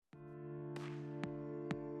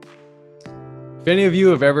If any of you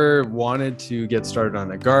have ever wanted to get started on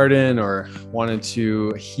a garden or wanted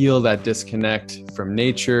to heal that disconnect from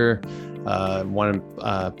nature, want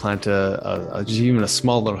to plant even a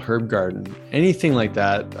small little herb garden, anything like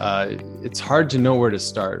that, it's hard to know where to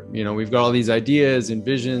start. You know, we've got all these ideas and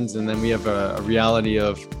visions, and then we have a reality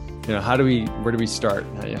of, you know, where do we start?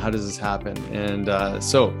 How does this happen? And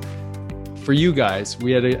so for you guys,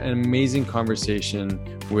 we had an amazing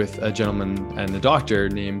conversation with a gentleman and a doctor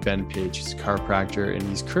named Ben Page. He's a chiropractor, and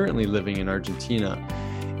he's currently living in Argentina.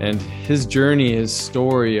 And his journey, his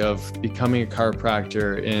story of becoming a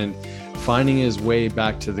chiropractor and finding his way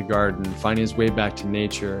back to the garden, finding his way back to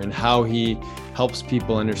nature, and how he helps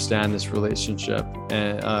people understand this relationship.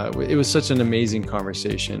 And it was such an amazing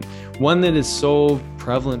conversation, one that is so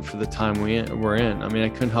prevalent for the time we're in. I mean, I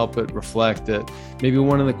couldn't help but reflect that maybe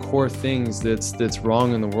one of the core things that's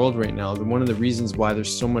wrong in the world right now, one of the reasons why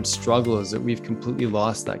there's so much struggle, is that we've completely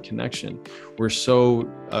lost that connection. We're so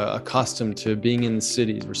accustomed to being in the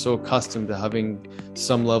cities. We're so accustomed to having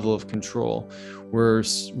some level of control. We're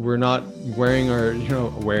not we're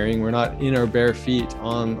not in our bare feet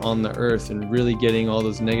on the earth and really getting all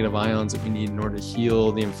those negative ions that we need in order to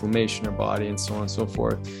heal the inflammation in our body and so on and so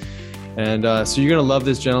forth. And so you're going to love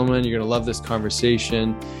this gentleman. You're going to love this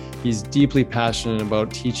conversation. He's deeply passionate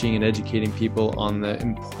about teaching and educating people on the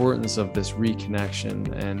importance of this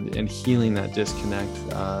reconnection and healing that disconnect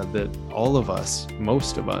that all of us,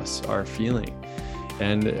 most of us, are feeling.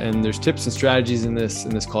 And there's tips and strategies in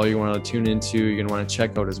this call you want to tune into. You're going to want to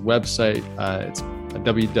check out his website. It's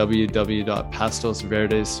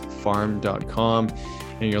www.pastosverdesfarm.com,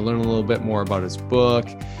 and you'll learn a little bit more about his book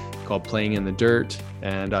called Playing in the Dirt.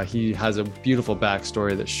 And he has a beautiful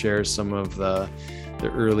backstory that shares some of the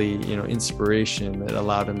early, inspiration that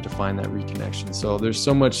allowed him to find that reconnection. So there's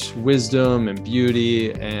so much wisdom and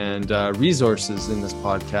beauty and resources in this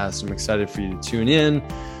podcast. I'm excited for you to tune in.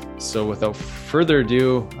 So without further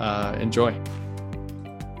ado, enjoy.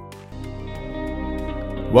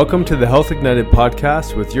 Welcome to the Health Ignited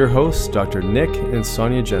podcast with your hosts, Dr. Nick and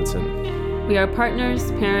Sonia Jensen. We are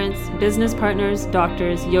partners, parents, business partners,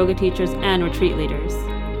 doctors, yoga teachers, and retreat leaders.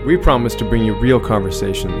 We promise to bring you real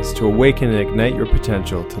conversations to awaken and ignite your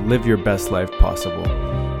potential to live your best life possible.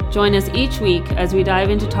 Join us each week as we dive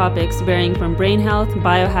into topics varying from brain health,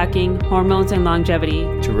 biohacking, hormones, and longevity,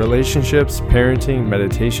 to relationships, parenting,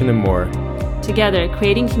 meditation, and more. Together,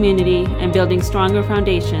 creating community and building stronger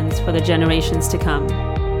foundations for the generations to come.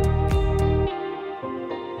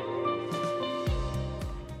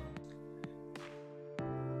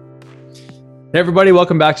 Hey everybody,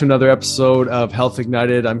 welcome back to another episode of Health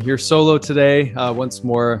Ignited. I'm here solo today. Once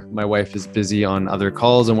more, my wife is busy on other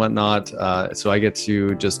calls and whatnot, so I get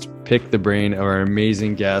to just pick the brain of our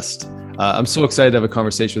amazing guest. I'm so excited to have a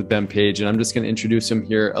conversation with Ben Page, and I'm just going to introduce him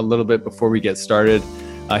here a little bit before we get started.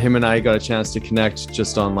 Him and I got a chance to connect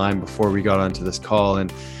just online before we got onto this call,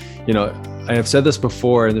 and I have said this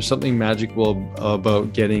before, and there's something magical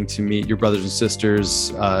about getting to meet your brothers and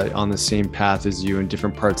sisters on the same path as you in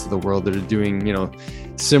different parts of the world that are doing,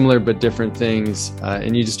 similar but different things.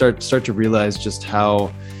 And you just start to realize just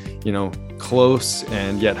how, close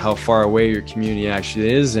and yet how far away your community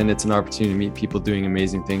actually is. And it's an opportunity to meet people doing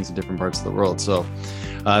amazing things in different parts of the world. So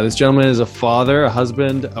this gentleman is a father, a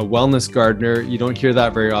husband, a wellness gardener. You don't hear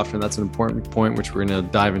that very often. That's an important point, which we're going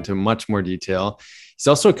to dive into much more detail. He's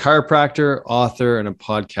also a chiropractor, author, and a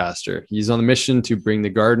podcaster. He's on the mission to bring the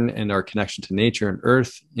garden and our connection to nature and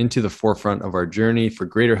earth into the forefront of our journey for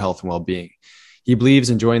greater health and well-being. He believes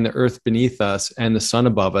enjoying the earth beneath us and the sun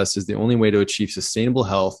above us is the only way to achieve sustainable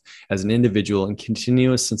health as an individual and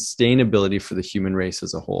continuous sustainability for the human race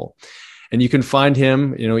as a whole. And you can find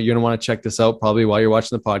him, you're going to want to check this out probably while you're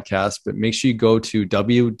watching the podcast, but make sure you go to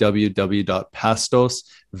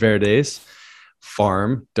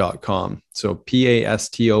www.pastosverdesfarm.com. So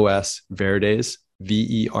PASTOS Verdes,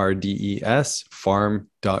 VERDES,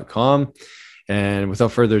 farm.com. And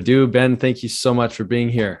without further ado, Ben, thank you so much for being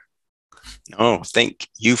here. Oh, thank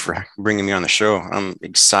you for bringing me on the show. I'm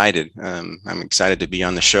excited. I'm excited to be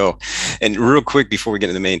on the show. And real quick before we get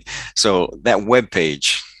into the main, so that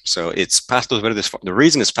webpage, so it's Pastos Verdes. The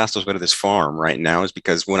reason it's Pastos Verdes Farm right now is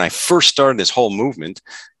because when I first started this whole movement,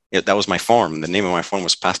 that was my farm. The name of my farm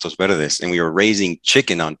was Pastos Verdes, and we were raising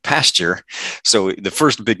chicken on pasture. So the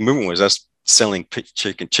first big movement was us selling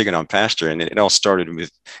chicken on pasture, and it all started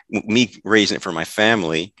with me raising it for my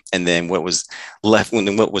family, and then what was left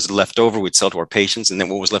over we'd sell to our patients, and then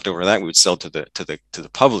what was left over that we would sell to the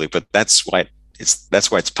public. But that's why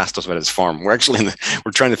that's why it's Pastos Verdes farm. We're actually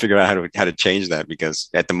we're trying to figure out how to change that, because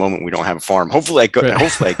at the moment we don't have a farm. Hopefully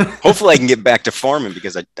hopefully I can get back to farming,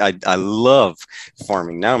 because I love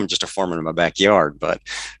farming. Now I'm just a farmer in my backyard, but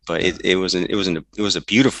it was a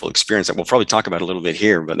beautiful experience that we'll probably talk about a little bit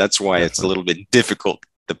here, but that's why it's a little bit difficult,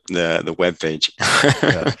 the web page.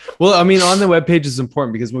 Yeah. Well, I mean, on the web page is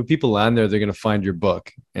important, because when people land there, they're going to find your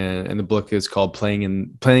book, and the book is called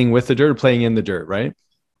Playing with the Dirt, or Playing in the Dirt, right?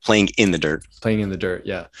 Playing in the Dirt. Playing in the Dirt.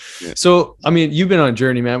 Yeah. So, I mean, you've been on a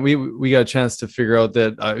journey, man. We got a chance to figure out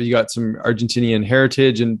that you got some Argentinian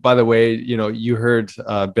heritage. And by the way, you heard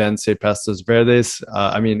Ben say Pastos Verdes.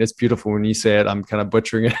 I mean, it's beautiful when you say it. I'm kind of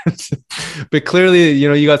butchering it, but clearly,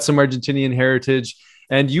 you got some Argentinian heritage,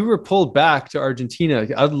 and you were pulled back to Argentina.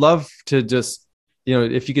 I'd love to just,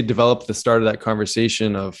 if you could develop the start of that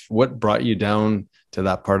conversation of what brought you down to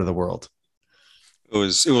that part of the world. It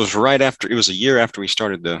was a year after we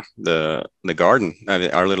started the garden,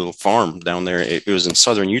 our little farm down there. It was in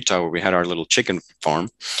southern Utah, where we had our little chicken farm,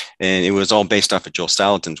 and it was all based off of Joel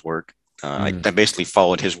Salatin's work. I basically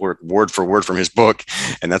followed his work word for word from his book,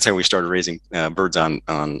 and that's how we started raising birds on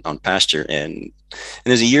pasture. And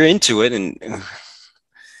there's a year into it, and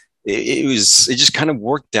it just kind of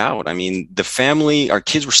worked out. I mean, our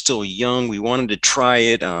kids were still young. We wanted to try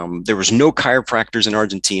it. There was no chiropractors in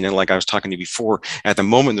Argentina. Like I was talking to you before, at the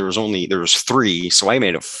moment, there was 3. So I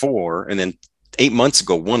made it 4. And then 8 months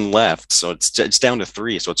ago, 1 left. So it's down to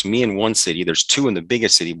 3. So it's me in one city. There's 2 in the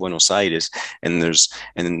biggest city, Buenos Aires. And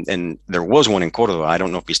there was 1 in Cordoba. I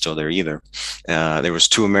don't know if he's still there either. There was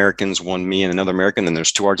 2 Americans, 1 me and another American. Then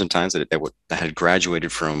there's 2 Argentines that had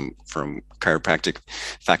graduated from chiropractic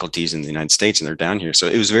faculties in the United States, and they're down here. So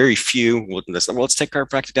it was very few. Let's take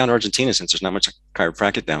chiropractic down to Argentina, since there's not much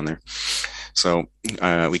chiropractic down there. So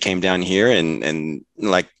we came down here, and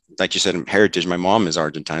like you said, heritage, my mom is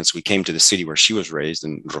Argentine. So we came to the city where she was raised,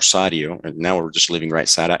 in Rosario. And now we're just living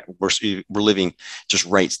we're living just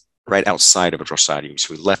right outside of Rosario.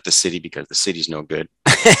 So we left the city because the city's no good.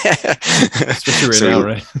 Especially right now,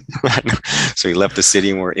 right? So we left the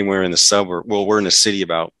city, and we're in the suburb. Well, we're in a city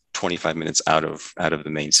about 25 minutes out of the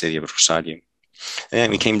main city of Rosario.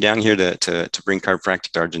 And we came down here to bring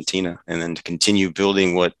chiropractic to Argentina, and then to continue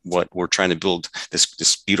building what we're trying to build,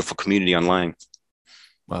 this beautiful community online.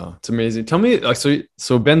 Wow, it's amazing. Tell me,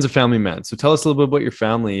 so Ben's a family man. So tell us a little bit about your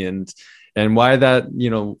family and why that,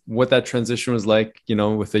 what that transition was like,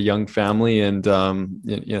 with a young family, and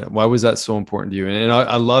why was that so important to you? And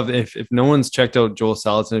I love, if no one's checked out Joel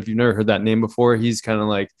Salatin, if you've never heard that name before, he's kind of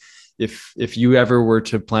like, if you ever were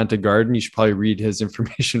to plant a garden, you should probably read his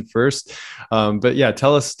information first. But yeah,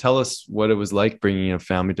 tell us what it was like bringing a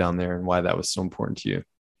family down there, and why that was so important to you.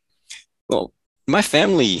 Well, my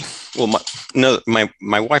family,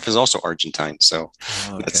 my wife is also Argentine. So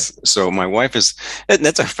my wife is,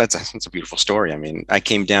 that's a beautiful story. I mean, I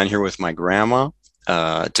came down here with my grandma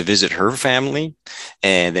to visit her family.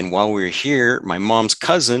 And then while we were here, my mom's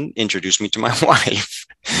cousin introduced me to my wife.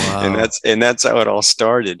 Wow. And that's how it all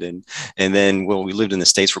started. And then, we lived in the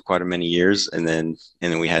States for quite many years, and then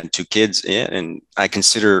we had 2 kids. And I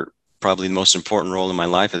consider probably the most important role in my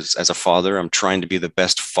life as a father. I'm trying to be the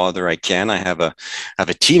best father I can. I have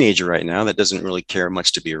a teenager right now that doesn't really care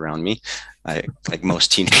much to be around me. Like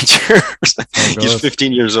most teenagers. He's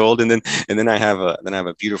 15 years old, and then I have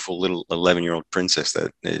a beautiful little 11-year-old princess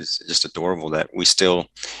that is just adorable. That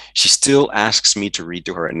she still asks me to read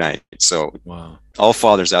to her at night. So wow. All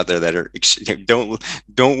fathers out there that are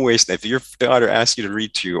don't waste that. If your daughter asks you to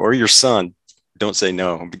read to you, or your son, don't say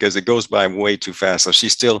no, because it goes by way too fast.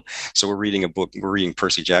 So we're reading a book. We're reading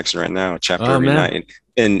Percy Jackson right now, a chapter every night,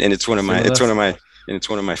 and it's one of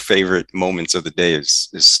my favorite moments of the day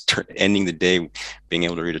is ending the day being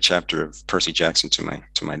able to read a chapter of Percy Jackson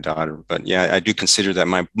to my daughter. But yeah, I do consider that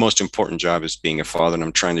my most important job is being a father, and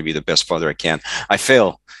I'm trying to be the best father I can. I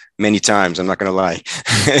fail many times. I'm not going to lie.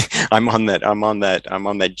 I'm on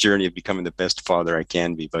that journey of becoming the best father I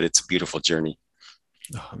can be, but it's a beautiful journey.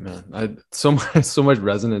 Oh man, so much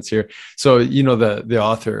resonance here. So the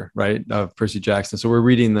author, right, of Percy Jackson. So we're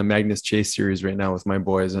reading the Magnus Chase series right now with my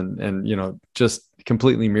boys, and just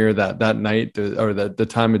completely mirror that night, or the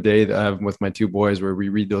time of day that I have with my 2 boys, where we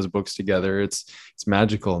read those books together. It's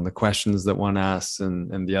magical, and the questions that one asks,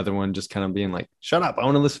 and the other one just kind of being like, "Shut up, I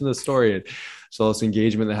want to listen to the story." So all this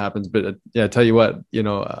engagement that happens. But yeah, I tell you what,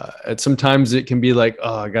 sometimes it can be like,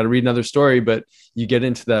 oh, I got to read another story, but you get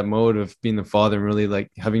into that mode of being the father and really like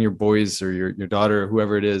having your boys or your daughter or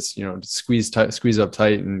whoever it is, squeeze up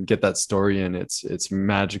tight and get that story in. It's a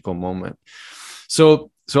magical moment.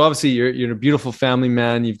 So obviously you're a beautiful family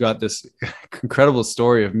man. You've got this incredible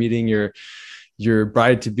story of meeting your your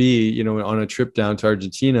bride to be, on a trip down to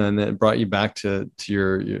Argentina, and then brought you back to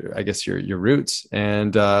your I guess your roots.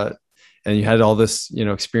 And you had all this,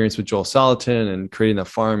 experience with Joel Salatin and creating a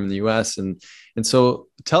farm in the US. And so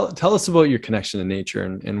tell us about your connection to nature,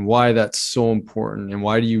 and why that's so important, and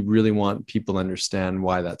why do you really want people to understand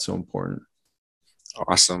why that's so important?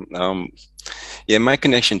 Awesome. Yeah, my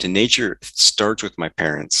connection to nature starts with my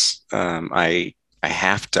parents. I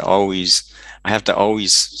have to always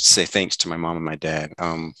say thanks to my mom and my dad.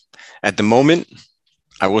 At the moment,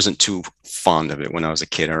 I wasn't too fond of it when I was a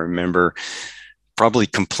kid. I remember probably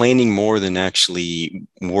complaining more than actually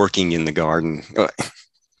working in the garden,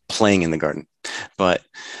 playing in the garden. But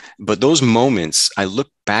those moments, I look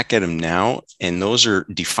back at them now, and those are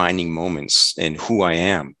defining moments in who I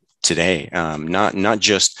am today. Not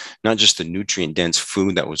just the nutrient dense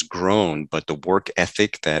food that was grown, but the work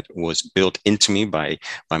ethic that was built into me by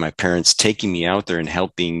my parents taking me out there and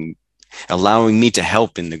allowing me to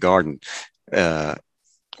help in the garden.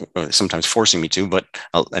 Sometimes forcing me to, but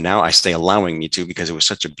now I say allowing me to, because it was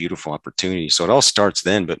such a beautiful opportunity. So it all starts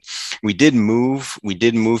then. But we did move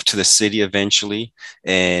to the city eventually,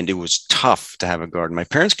 and it was tough to have a garden. My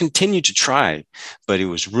parents continued to try, but it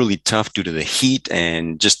was really tough due to the heat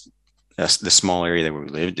and just the small area that we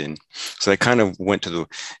lived in. So I kind of went to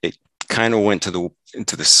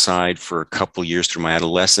the side for a couple years through my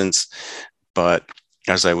adolescence. But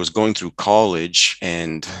as I was going through college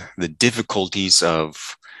and the difficulties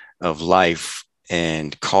of life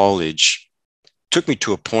and college took me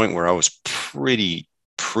to a point where I was pretty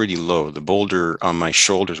low. The boulder on my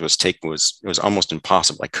shoulders was almost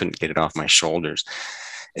impossible. I couldn't get it off my shoulders.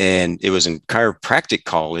 And it was in chiropractic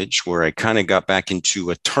college where I kind of got back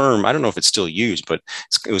into a term. I don't know if it's still used, but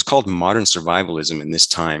it was called modern survivalism in this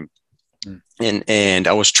time. And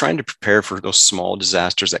I was trying to prepare for those small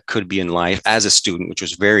disasters that could be in life as a student, which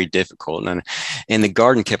was very difficult. And the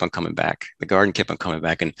garden kept on coming back.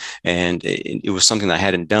 And it was something that I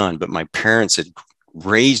hadn't done, but my parents had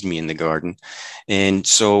raised me in the garden. And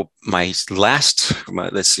so I was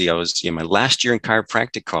in my last year in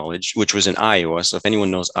chiropractic college, which was in Iowa. So if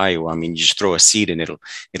anyone knows Iowa, I mean, you just throw a seed and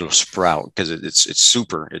it'll sprout, because it's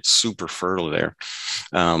super fertile there.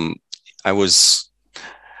 I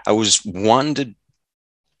was wanting to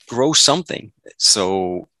grow something.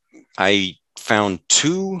 So I found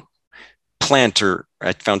two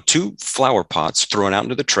flower pots thrown out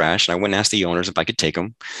into the trash. And I went and asked the owners if I could take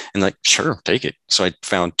them, and like, sure, take it. So I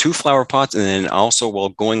found two flower pots. And then also, while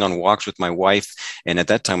going on walks with my wife, and at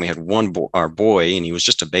that time we had our boy, and he was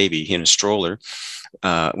just a baby in a stroller.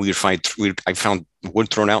 I found wood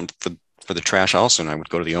thrown out for the trash also. And I would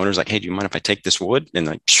go to the owners like, hey, do you mind if I take this wood? And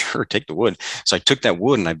like, sure, take the wood. So I took that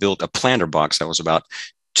wood and I built a planter box that was about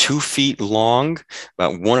 2 feet long,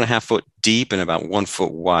 about 1.5 foot deep, and about 1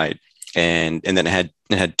 foot wide. And then it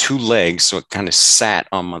had 2 legs. So it kind of sat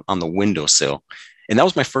on the windowsill. And that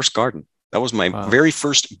was my first garden. That was my very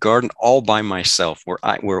first garden all by myself,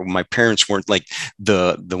 where my parents weren't like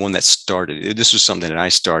the one that started. This was something that I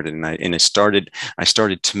started, I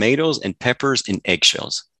started tomatoes and peppers and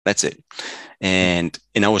eggshells. That's it. And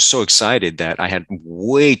I was so excited that I had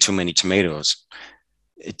way too many tomatoes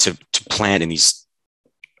to plant in these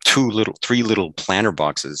 3 little planter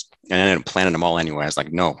boxes. And I ended up planting them all anyway. I was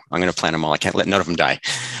like, no, I'm going to plant them all. I can't let none of them die.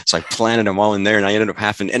 So I planted them all in there, and I ended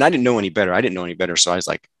up and I didn't know any better. So I was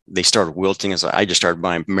like, they started wilting. And so I just started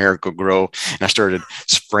buying Miracle-Gro, and I started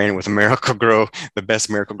spraying with Miracle-Gro, the best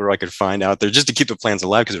Miracle-Gro I could find out there, just to keep the plants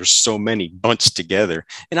alive, because there were so many bunched together.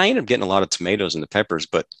 And I ended up getting a lot of tomatoes and the peppers.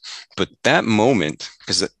 But that moment,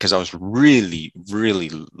 because I was really, really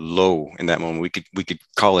low in that moment, we could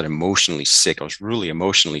call it emotionally sick. I was really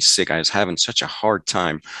emotionally sick. I was having such a hard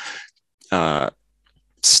time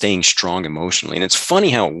staying strong emotionally. And it's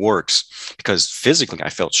funny how it works, because physically I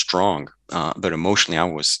felt strong, but emotionally I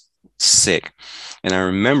was sick. And I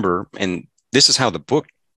remember, and this is how the book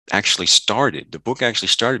actually started. The book actually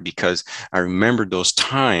started because I remembered those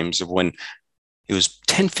times of when it was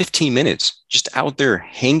 10, 15 minutes just out there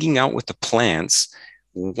hanging out with the plants,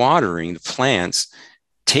 watering the plants,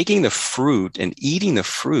 taking the fruit and eating the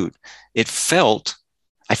fruit. I felt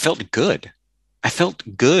good. I felt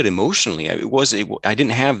good emotionally. I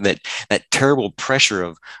didn't have that terrible pressure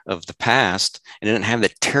of the past, and I didn't have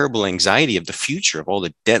that terrible anxiety of the future, of all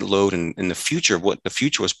the debt load and the future of what the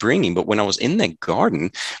future was bringing. But when I was in that garden,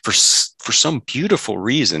 for some beautiful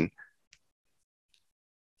reason,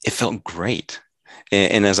 it felt great.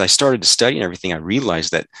 And as I started to study and everything, I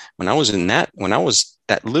realized that when I was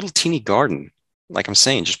that little teeny garden, like I'm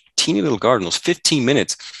saying, just teeny little garden, those 15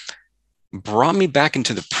 minutes, brought me back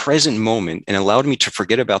into the present moment and allowed me to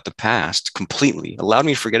forget about the past completely, allowed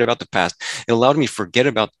me to forget about the past. It allowed me to forget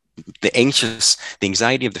about the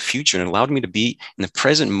anxiety of the future, and allowed me to be in the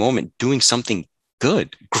present moment doing something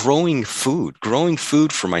good, growing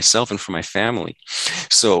food for myself and for my family.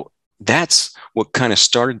 So that's what kind of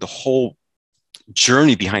started the whole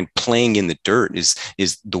journey behind playing in the dirt, is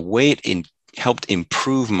the way it helped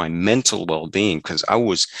improve my mental well-being. Because I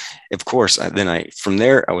was, of course, from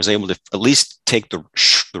there I was able to at least take the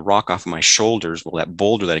rock off of my shoulders, well, that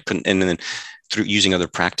boulder that I couldn't, and then through using other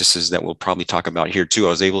practices that we'll probably talk about here too, I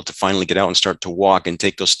was able to finally get out and start to walk and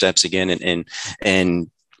take those steps again,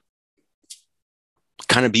 and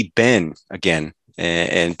kind of be Ben again.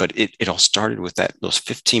 But it all started with those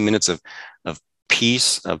 15 minutes of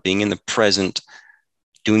peace, of being in the present,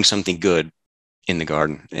 doing something good in the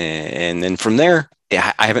garden. And then from there,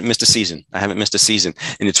 I haven't missed a season. And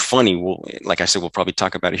it's funny. Like I said, we'll probably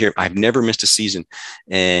talk about it here. I've never missed a season.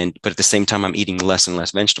 But at the same time, I'm eating less and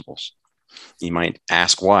less vegetables. You might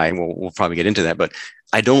ask why. We'll probably get into that. But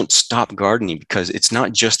I don't stop gardening because it's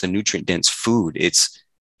not just a nutrient dense food. It's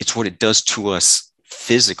what it does to us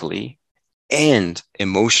physically and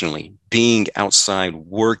emotionally, being outside,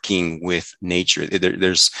 working with nature.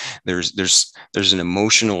 There's an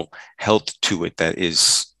emotional health to it that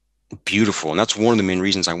is beautiful. And that's one of the main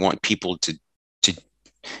reasons I want people to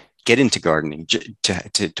get into gardening, to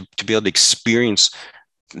be able to experience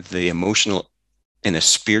the emotional and the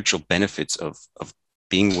spiritual benefits of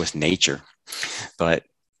being with nature. But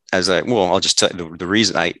I'll just tell you the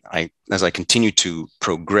reason as I continue to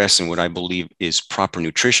progress in what I believe is proper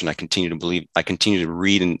nutrition, I continue to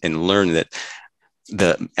read and learn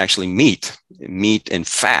that actually meat and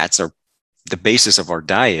fats are the basis of our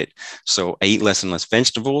diet. So I eat less and less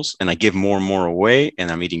vegetables, and I give more and more away,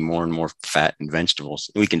 and I'm eating more and more fat and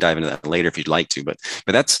vegetables. We can dive into that later if you'd like to, but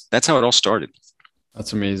that's how it all started.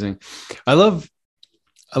 That's amazing. I love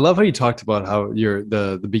how you talked about how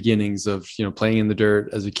the beginnings of, playing in the dirt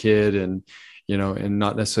as a kid, and, and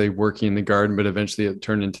not necessarily working in the garden, but eventually it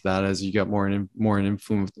turned into that as you got more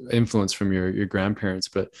influence from your grandparents.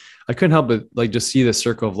 But I couldn't help but just see the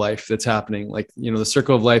circle of life that's happening, the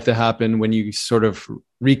circle of life that happened when you sort of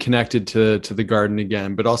reconnected to the garden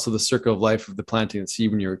again, but also the circle of life of the planting the seed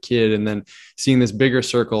when you were a kid, and then seeing this bigger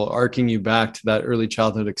circle arcing you back to that early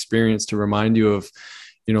childhood experience to remind you of,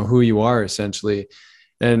 who you are essentially.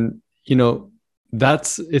 And,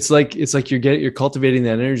 it's like you're cultivating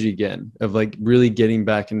that energy again of really getting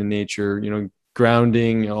back into nature,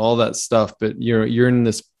 grounding, all that stuff. But you're in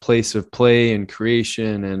this place of play and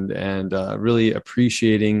creation and really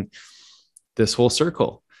appreciating this whole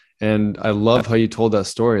circle. And I love how you told that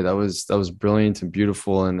story. That was brilliant and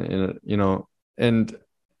beautiful. And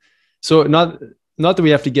so not that we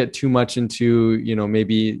have to get too much into,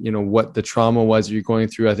 maybe, what the trauma was you're going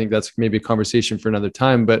through. I think that's maybe a conversation for another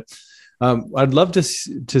time, but I'd love to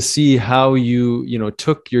see how you,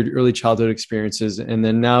 took your early childhood experiences, and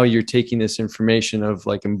then now you're taking this information of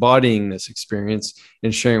embodying this experience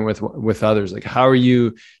and sharing it with others. How are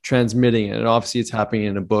you transmitting it? And obviously it's happening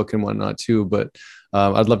in a book and whatnot too, but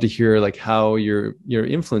I'd love to hear how you're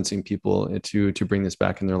influencing people to bring this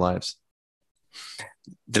back in their lives.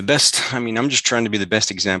 I'm just trying to be the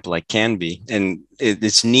best example I can be. And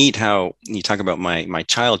it's neat how you talk about my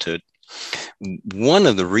childhood. One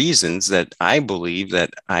of the reasons that I believe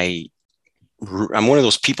that I'm one of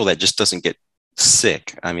those people that just doesn't get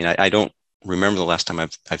sick. I don't remember the last time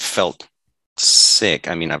I've felt sick.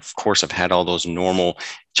 Of course, I've had all those normal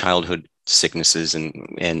childhood sicknesses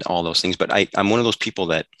and all those things, but I'm one of those people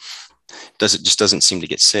that doesn't seem to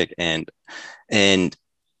get sick. And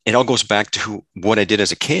it all goes back to what I did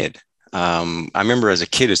as a kid. I remember as a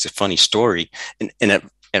kid, it's a funny story. And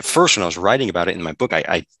at first, when I was writing about it in my book,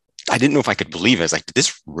 I didn't know if I could believe it. I was like, did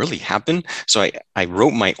this really happen? So I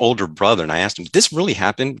wrote my older brother and I asked him, did this really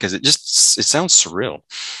happen? Because it sounds surreal.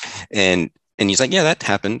 And he's like, yeah, that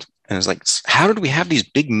happened. And I was like, how did we have these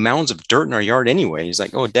big mounds of dirt in our yard anyway? He's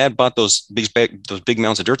like, oh, Dad bought those big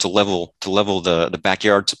mounds of dirt to level the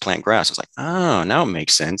backyard to plant grass. I was like, oh, now it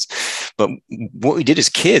makes sense. But what we did as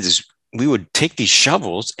kids is we would take these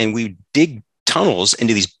shovels and we would dig tunnels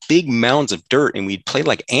into these big mounds of dirt, and we'd play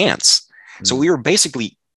like ants. Mm-hmm. So we were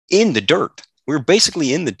basically in the dirt. We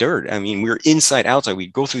were inside, outside.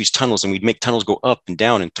 We'd go through these tunnels and we'd make tunnels go up and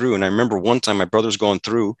down and through. And I remember one time my brother's going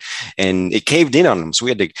through and it caved in on him. So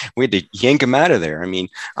we had to yank him out of there.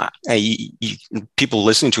 People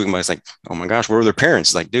listening to him, I was like, oh my gosh, where were their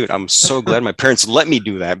parents? Like, dude, I'm so glad my parents let me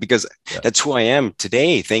do that, because that's who I am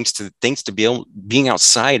today. Thanks to being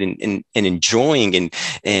outside and enjoying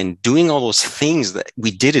and doing all those things that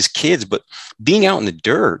we did as kids. But being out in the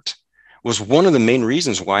dirt was one of the main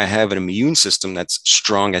reasons why I have an immune system that's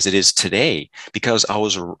strong as it is today, because I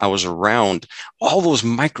was around all those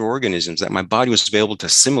microorganisms that my body was able to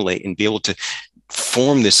assimilate and be able to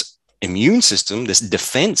form this immune system, this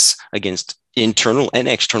defense against internal and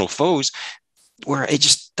external foes, where it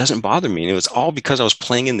just doesn't bother me. And it was all because I was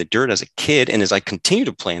playing in the dirt as a kid. And as I continue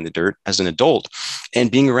to play in the dirt as an adult and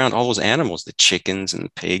being around all those animals, the chickens and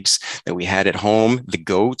the pigs that we had at home, the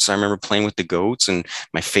goats, I remember playing with the goats and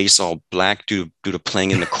my face all black due to playing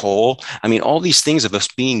in the coal. I mean, all these things of us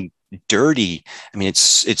being dirty. I mean,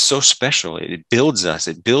 it's so special. It builds us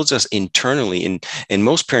internally. And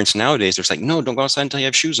most parents nowadays, they're like, no, don't go outside until you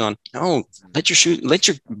have shoes on. No, make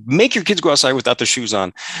your kids go outside without their shoes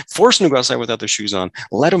on. Force them to go outside without their shoes on.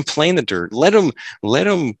 Let them play in the dirt. Let them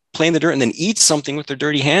play in the dirt and then eat something with their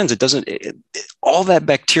dirty hands. All that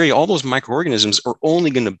bacteria, all those microorganisms are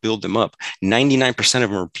only going to build them up. 99% of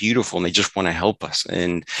them are beautiful and they just want to help us.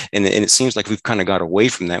 And it seems like we've kind of got away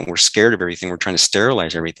from that and we're scared of everything. We're trying to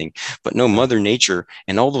sterilize everything. But no, Mother Nature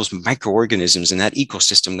and all those microorganisms and that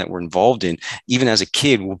ecosystem that we're involved in, even as a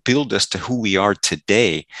kid, will build us to who we are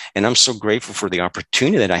today. And I'm so grateful for the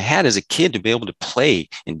opportunity that I had as a kid to be able to play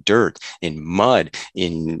in dirt, in mud,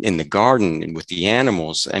 in the garden, and with the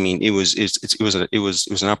animals. I mean, it was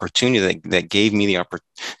an opportunity that gave me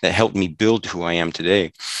that helped me build who I am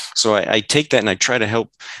today. So I take that and I try to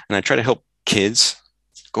help kids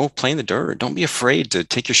go play in the dirt. Don't be afraid to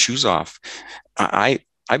take your shoes off.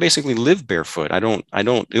 I basically live barefoot.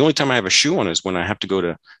 The only time I have a shoe on is when I have to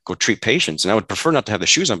go treat patients. And I would prefer not to have the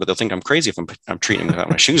shoes on, but they'll think I'm crazy if I'm treating them without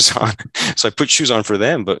my shoes on. So I put shoes on for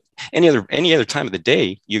them. But any other time of the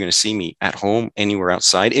day, you're going to see me at home, anywhere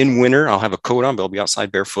outside. In winter, I'll have a coat on, but I'll be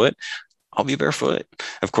outside barefoot. I'll be barefoot.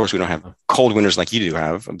 Of course, we don't have cold winters like you do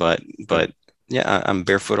have, but yeah, I'm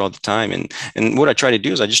barefoot all the time. And what I try to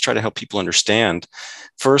do is I just try to help people understand,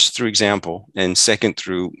 first through example, and second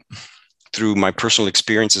through my personal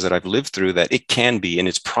experiences that I've lived through, that it can be, and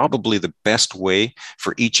it's probably the best way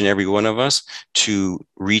for each and every one of us to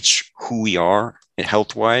reach who we are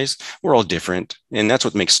health-wise. We're all different, and that's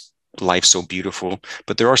what makes life so beautiful.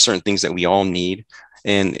 But there are certain things that we all need,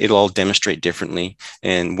 and it'll all demonstrate differently.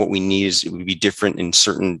 And what we need it would be different in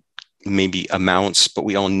certain maybe amounts, but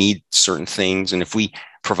we all need certain things. And if we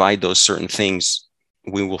provide those certain things,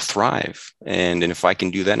 we will thrive. And if I can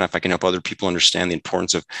do that, and if I can help other people understand the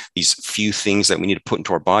importance of these few things that we need to put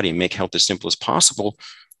into our body and make health as simple as possible,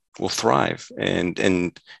 we'll thrive.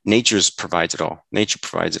 And nature provides it all. Nature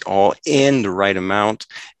provides it all in the right amount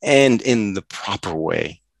and in the proper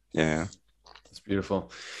way. Yeah. That's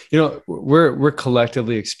beautiful. We're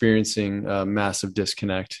collectively experiencing a massive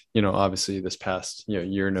disconnect, obviously this past,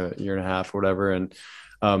 year and a half, whatever. And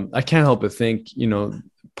I can't help but think,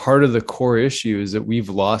 part of the core issue is that we've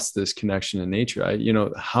lost this connection to nature.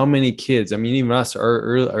 How many kids, I mean, even us, we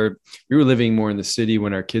were living more in the city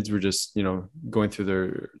when our kids were just, going through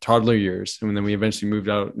their toddler years. And then we eventually moved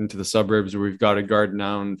out into the suburbs where we've got a garden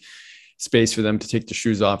now and space for them to take their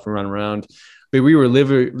shoes off and run around. But we were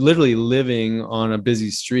literally living on a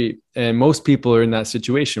busy street. And most people are in that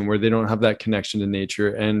situation where they don't have that connection to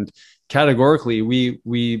nature. And categorically,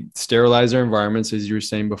 we sterilize our environments, as you were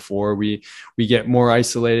saying before. We get more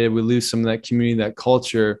isolated. We lose some of that community, that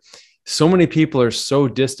culture. So many people are so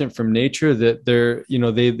distant from nature that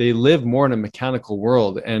they live more in a mechanical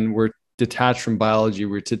world, and we're detached from biology.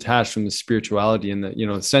 We're detached from the spirituality and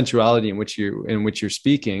the sensuality in which you're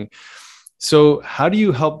speaking. So how do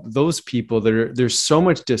you help those people there's so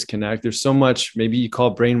much disconnect? There's so much, maybe you call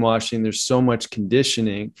it brainwashing. There's so much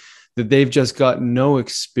conditioning that they've just got no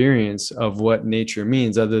experience of what nature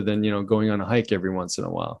means other than, going on a hike every once in a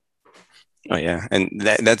while. Oh yeah. And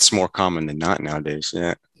that's more common than not nowadays.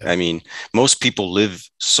 Yeah. I mean, most people live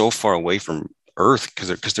so far away from Earth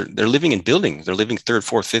because they're living in buildings. They're living third,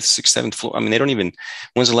 fourth, fifth, sixth, seventh floor. I mean, they don't even,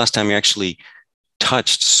 when's the last time you actually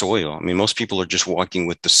touched soil? I mean, most people are just walking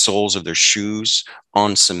with the soles of their shoes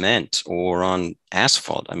on cement or on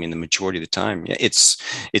asphalt. I mean, the majority of the time. Yeah, it's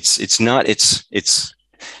not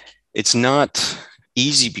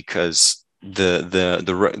easy because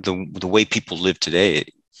the way people live today,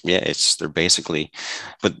 they're basically,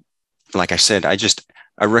 but like I said,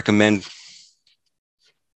 I recommend,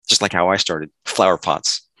 just like how I started, flower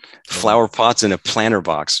pots in a planter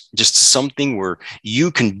box, just something where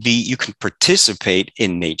you can participate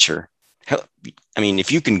in nature. I mean,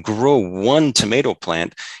 if you can grow one tomato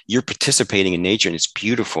plant, you're participating in nature, and it's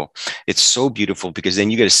beautiful. It's so beautiful because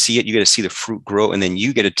then you got to see it. You got to see the fruit grow, and then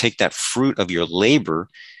you got to take that fruit of your labor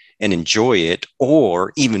and enjoy it,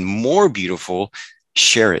 or even more beautiful,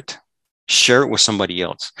 share it share it with somebody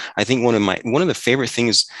else. I think one of the favorite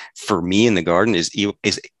things for me in the garden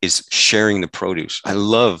is sharing the produce. I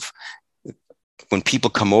love when people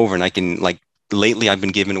come over and I can, like, lately I've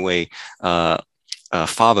been giving away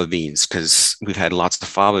fava beans because we've had lots of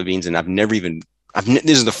fava beans, and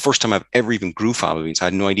this is the first time I've ever even grew fava beans. I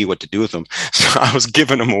had no idea what to do with them. So I was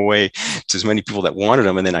giving them away to as many people that wanted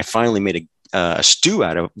them. And then I finally made a stew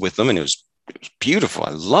with them, and it was beautiful. I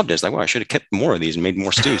loved it. It's like, wow, I should have kept more of these and made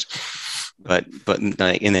more stews. And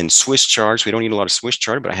then Swiss chard. We don't eat a lot of Swiss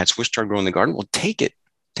chard, but I had Swiss chard grow in the garden. Well, take it.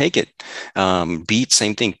 Beets,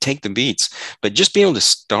 same thing. Take the beets. But just being able to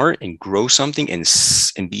start and grow something and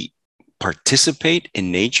participate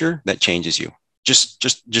in nature, that changes you.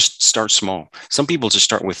 Just start small. Some people just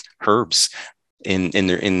start with herbs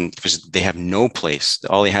because they have no place.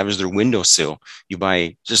 All they have is their windowsill. You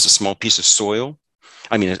buy just a small piece of soil.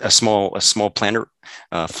 I mean, a small planter,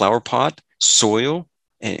 flower pot, soil,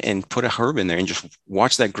 and put a herb in there and just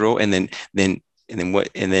watch that grow. And then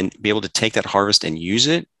be able to take that harvest and use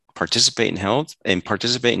it, participate in health and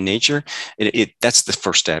participate in nature. That's the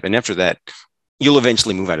first step. And after that, you'll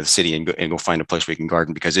eventually move out of the city and go find a place where you can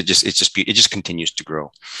garden, because it just continues to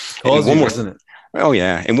grow. Isn't it? Oh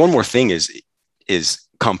yeah. And one more thing is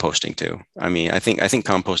composting too. I mean, I think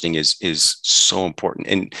composting is so important,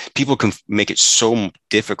 and people can make it so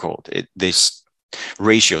difficult. This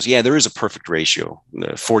ratios. Yeah, there is a perfect ratio,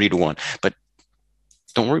 40-1, but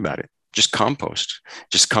don't worry about it. Just compost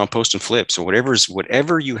and flip. So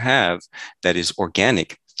whatever you have that is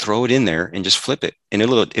organic, throw it in there and just flip it. And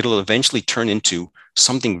it'll eventually turn into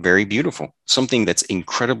something very beautiful, something that's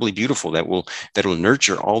incredibly beautiful that'll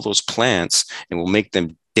nurture all those plants and will make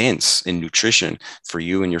them dense in nutrition for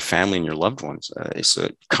you and your family and your loved ones. It's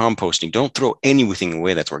composting. Don't throw anything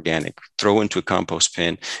away that's organic. Throw into a compost bin.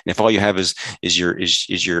 And if all you have is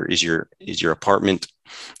your apartment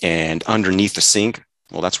and underneath the sink,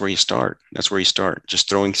 well, that's where you start. Just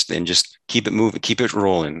throwing and just keep it moving, keep it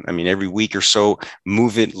rolling. I mean, every week or so,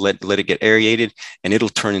 move it, let it get aerated, and it'll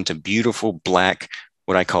turn into beautiful black,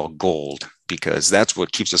 what I call gold, because that's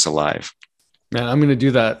what keeps us alive. Man, I'm going to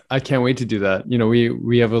do that. I can't wait to do that. You know,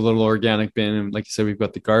 we have a little organic bin, and like you said, we've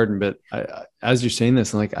got the garden, but as you're saying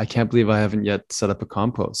this, I'm like, I can't believe I haven't yet set up a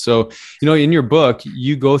compost. So, you know, in your book,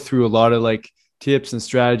 you go through a lot of like tips and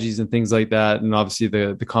strategies and things like that. And obviously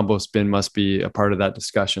the compost bin must be a part of that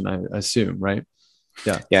discussion, I assume, right?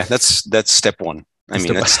 Yeah. Yeah. That's step one.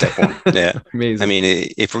 That's step one. Yeah. Amazing. I mean,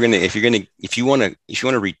 if you want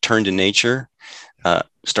to return to nature,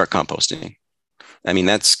 start composting. I mean,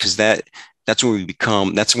 that's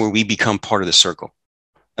where we become part of the circle.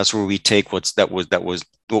 That's where we take what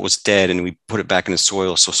was dead and we put it back in the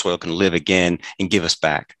soil so soil can live again and give us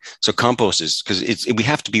back. So compost is, because we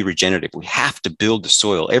have to be regenerative. We have to build the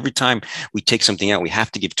soil. Every time we take something out, we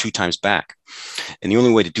have to give 2 times back. And the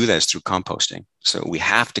only way to do that is through composting. So we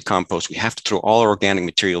have to compost. We have to throw all our organic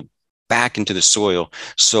material back into the soil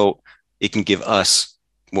so it can give us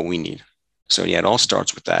what we need. So yeah, it all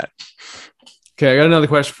starts with that. Okay, I got another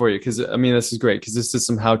question for you, because I mean, this is great because this is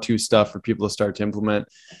some how-to stuff for people to start to implement.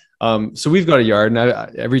 So we've got a yard,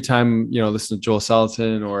 and every time, you know, I listen to Joel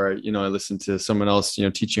Salatin, or, you know, I listen to someone else, you know,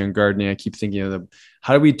 teaching on gardening, I keep thinking of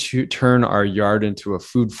how do we turn our yard into a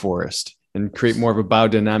food forest and create more of a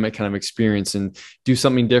biodynamic kind of experience and do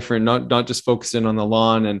something different, not just focus in on the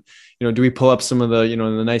lawn. And, you know, do we pull up some of the, you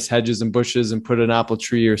know, the nice hedges and bushes and put an apple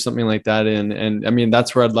tree or something like that in? And I mean,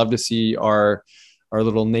 that's where I'd love to see our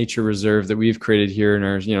little nature reserve that we've created here in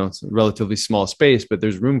our, you know, it's a relatively small space, but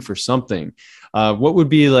there's room for something. What would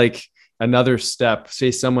be like another step? Say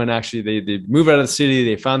someone actually, they move out of the city,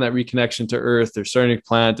 they found that reconnection to earth, they're starting to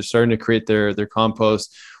plant, they're starting to create their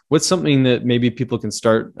compost. What's something that maybe people can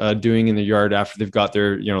start doing in the yard after they've got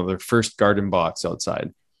their, you know, their first garden box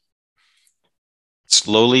outside?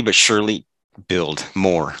 Slowly but surely build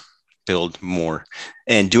more,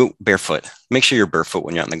 and do it barefoot. Make sure you're barefoot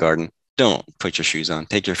when you're out in the garden. Don't put your shoes on.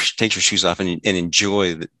 Take your shoes off and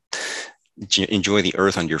enjoy the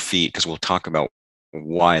earth under your feet, because we'll talk about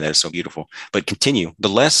why that is so beautiful. But continue. The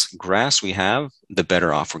less grass we have, the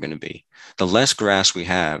better off we're going to be. The less grass we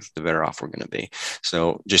have, the better off we're going to be.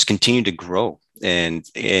 So just continue to grow, and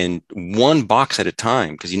one box at a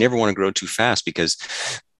time, because you never want to grow too fast, because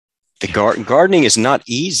the gardening is not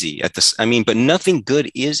easy at this. I mean, but nothing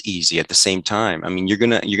good is easy at the same time. I mean, you're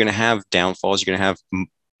gonna have downfalls. You're gonna have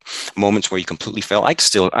moments where you completely fail.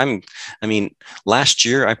 Last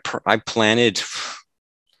year I planted,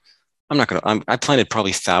 I planted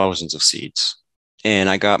probably thousands of seeds, and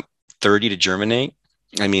I got 30 to germinate,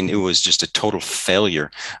 I mean, it was just a total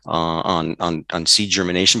failure on seed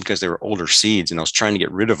germination because they were older seeds, and I was trying to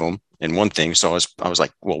get rid of them. And one thing, so I was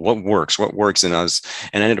like, well, what works? What works? And I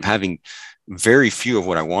ended up having very few of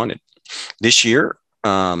what I wanted. This year,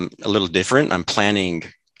 a little different. I'm planning.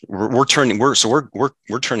 We're turning.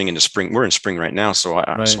 We're turning into spring. We're in spring right now. So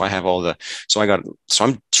I have all the. So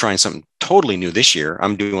I'm trying something totally new this year.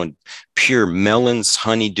 I'm doing pure melons,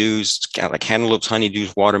 honeydews, like cantaloupes,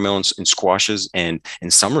 honeydews, watermelons, and squashes, and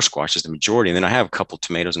summer squashes, the majority. And then I have a couple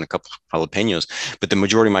tomatoes and a couple jalapenos. But the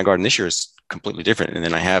majority of my garden this year is completely different. And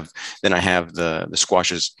then I have the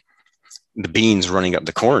squashes, the beans running up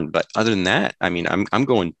the corn. But other than that, I mean, I'm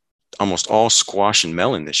going almost all squash and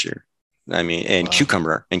melon this year. I mean, and wow.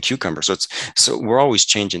 cucumber. So we're always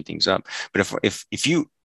changing things up. But if you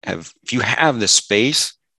have the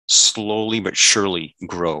space, slowly but surely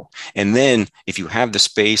grow. And then if you have the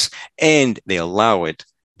space and they allow it,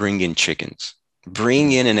 bring in chickens.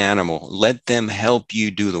 Bring in an animal, let them help you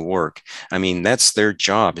do the work. I mean, that's their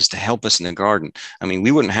job, is to help us in the garden. I mean,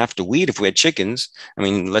 we wouldn't have to weed if we had chickens. I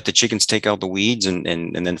mean, let the chickens take out the weeds and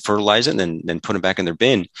then fertilize it and then put it back in their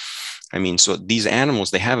bin. I mean, so these animals,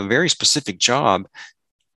 they have a very specific job,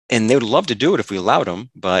 and they would love to do it if we allowed them.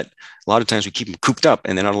 But a lot of times we keep them cooped up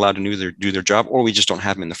and they're not allowed to do their job, or we just don't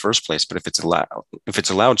have them in the first place. But if it's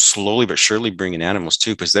allowed, slowly but surely bring in animals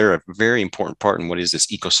too, because they're a very important part in what is this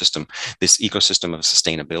ecosystem. This ecosystem of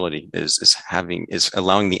sustainability is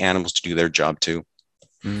allowing the animals to do their job too.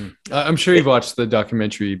 I'm sure you've watched the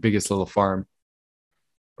documentary Biggest Little Farm,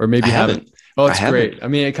 or maybe you haven't. Oh, it's great. I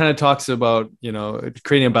mean, it kind of talks about,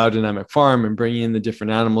 creating a biodynamic farm and bringing in the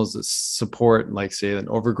different animals that support, like, say, an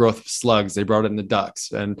overgrowth of slugs. They brought in the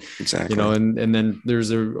ducks, and exactly. And then there's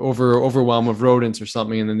an overwhelm of rodents or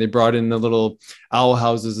something, and then they brought in the little owl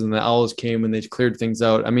houses, and the owls came and they cleared things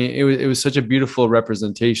out. I mean, it was such a beautiful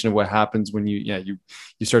representation of what happens when you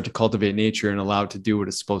start to cultivate nature and allow it to do what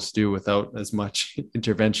it's supposed to do without as much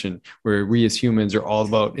intervention. Where we as humans are all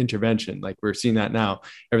about intervention. Like, we're seeing that now.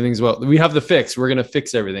 Everything's about, we have the fix. We're going to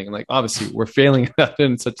fix everything. And, like, obviously we're failing at that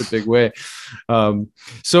in such a big way.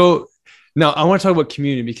 So now I want to talk about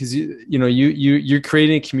community, because you're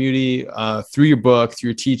creating a community through your book, through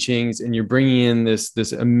your teachings, and you're bringing in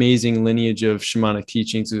this amazing lineage of shamanic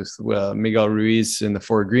teachings with Miguel Ruiz and the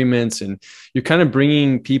Four Agreements, and you're kind of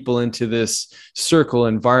bringing people into this circle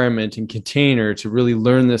environment and container to really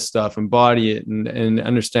learn this stuff, embody it, and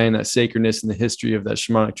understand that sacredness and the history of that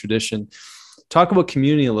shamanic tradition. Talk about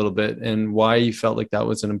community a little bit and why you felt like that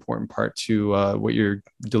was an important part to what you're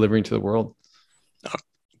delivering to the world.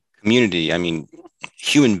 Community. I mean,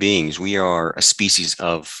 human beings, we are a species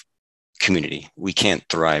of community. We can't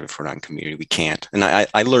thrive if we're not in community. We can't. And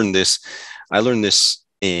I learned this. I learned this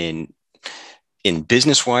in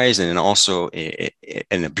business wise, and then also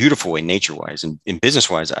in a beautiful way, nature wise. And in business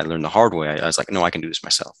wise, I learned the hard way. I was like, no, I can do this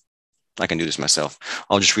myself. I can do this myself.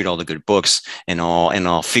 I'll just read all the good books and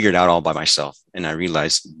I'll figure it out all by myself. And I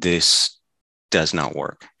realized this does not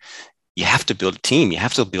work. You have to build a team. You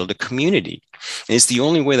have to build a community. And it's the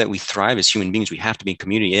only way that we thrive as human beings. We have to be in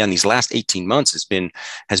community. And these last 18 months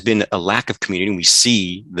has been a lack of community. And we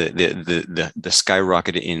see the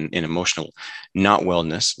skyrocket in emotional not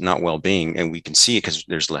wellness, not well-being. And we can see it because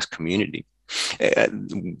there's less community.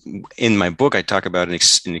 In my book, I talk about an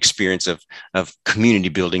experience of community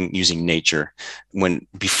building using nature.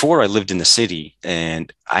 Before I lived in the city,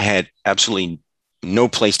 and I had absolutely no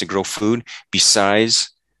place to grow food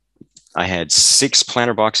besides I had 6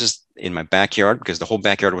 planter boxes in my backyard because the whole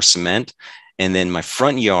backyard was cement. And then my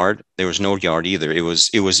front yard, there was no yard either. It was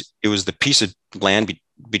the piece of land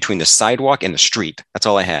between the sidewalk and the street. That's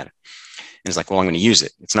all I had. And it's like, well, I'm going to use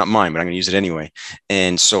it. It's not mine, but I'm going to use it anyway.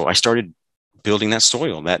 And so I started building that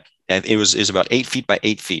soil. That it was about 8 feet by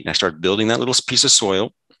 8 feet. And I started building that little piece of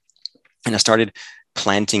soil, and I started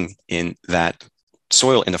planting in that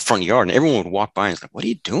soil in the front yard, and everyone would walk by and it's like, what are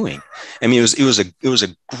you doing? I mean, it was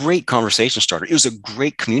a great conversation starter. It was a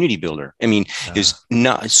great community builder. I mean, it was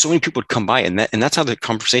not so many people would come by, and that's how the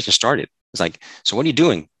conversation started. It's like, so what are you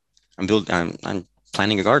doing? I'm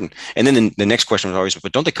planting a garden. And then the next question was always,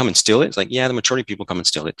 but don't they come and steal it? It's like, yeah, the majority of people come and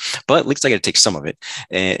steal it, but at least I got to take some of it.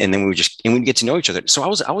 And then we get to know each other. So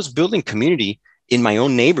I was building community in my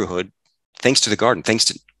own neighborhood, thanks to the garden, thanks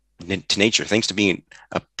to nature, thanks to being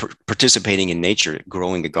participating in nature,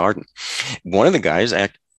 growing a garden. One of the guys,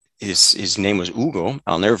 his name was Hugo.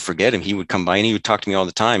 I'll never forget him. He would come by and he would talk to me all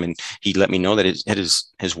the time, and he'd let me know that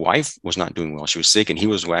his wife was not doing well. She was sick, and he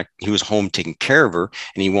was home taking care of her,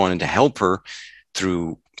 and he wanted to help her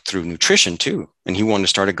through nutrition too. And he wanted to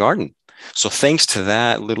start a garden. So thanks to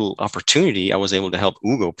that little opportunity, I was able to help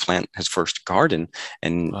Hugo plant his first garden.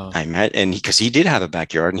 And Wow. because he did have a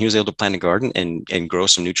backyard, and he was able to plant a garden and grow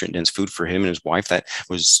some nutrient dense food for him and his wife that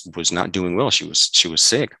was not doing well. She was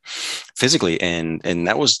sick physically.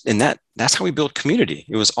 That's how we built community.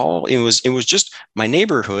 It was just my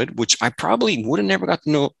neighborhood, which I probably would have never got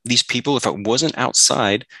to know these people if I wasn't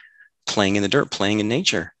outside playing in the dirt, playing in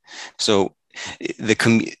nature. So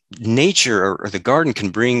nature or the garden can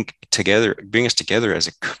bring us together as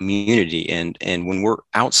a community. And when we're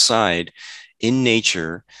outside in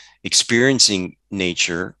nature, experiencing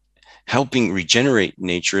nature, helping regenerate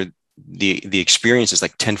nature, the experience is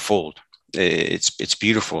like tenfold. It's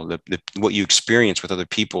beautiful. What you experience with other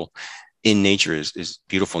people in nature is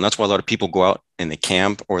beautiful. And that's why a lot of people go out and they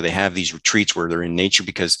camp or they have these retreats where they're in nature,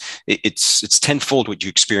 because it's tenfold what you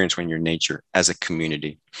experience when you're in nature as a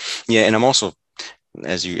community. Yeah. And I'm also,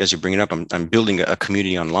 as you bring it up, I'm building a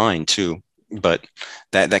community online too, but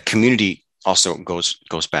that community also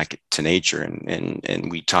goes back to nature.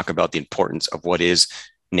 And we talk about the importance of what is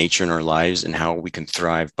nature in our lives and how we can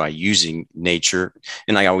thrive by using nature.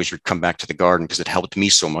 And I always come back to the garden because it helped me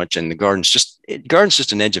so much. And the garden's just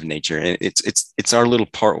an edge of nature. And it's our little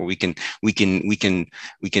part where we can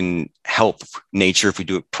help nature, if we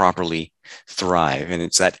do it properly, thrive. And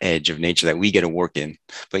it's that edge of nature that we get to work in.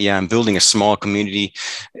 But yeah, I'm building a small community.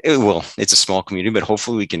 It's a small community, but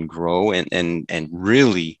hopefully we can grow and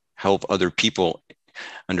really help other people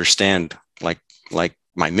understand, like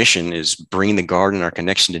my mission is bringing the garden, our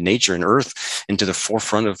connection to nature and earth, into the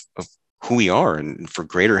forefront of who we are, and for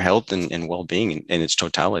greater health and well-being in its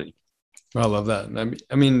totality. I love that.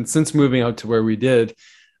 I mean, since moving out to where we did,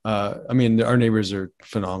 our neighbors are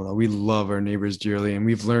phenomenal. We love our neighbors dearly, and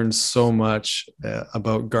we've learned so much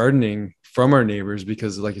about gardening from our neighbors,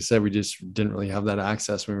 because, like I said, we just didn't really have that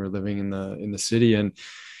access when we were living in the city. And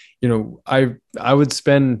I would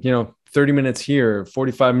spend 30 minutes here,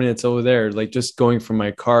 45 minutes over there, like just going from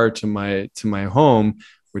my car to my home,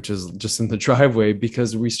 which is just in the driveway,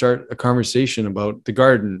 because we start a conversation about the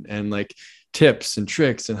garden and like tips and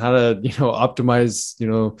tricks and how to, optimize,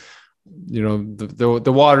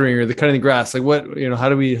 the watering or the cutting the grass, like what, how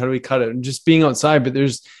do we cut it, and just being outside. But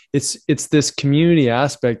it's this community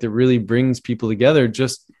aspect that really brings people together,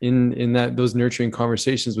 just in those nurturing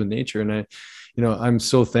conversations with nature. And I'm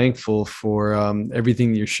so thankful for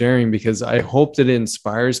everything that you're sharing, because I hope that it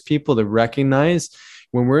inspires people to recognize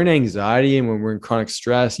when we're in anxiety and when we're in chronic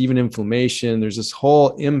stress, even inflammation, there's this whole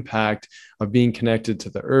impact of being connected to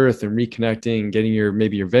the earth and reconnecting and getting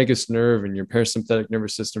maybe your vagus nerve and your parasympathetic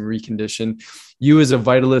nervous system reconditioned. You, as a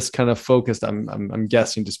vitalist, kind of focused, I'm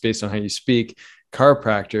guessing just based on how you speak,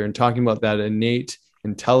 chiropractor, and talking about that innate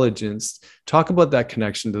intelligence, talk about that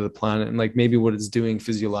connection to the planet and like maybe what it's doing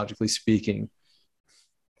physiologically speaking.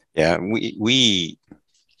 Yeah, when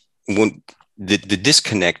the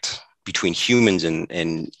disconnect between humans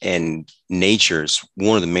and nature is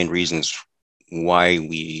one of the main reasons why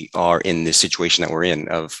we are in this situation that we're in,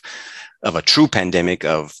 of a true pandemic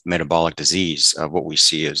of metabolic disease, of what we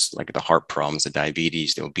see as like the heart problems, the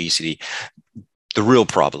diabetes, the obesity. The real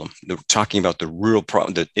problem, talking about the real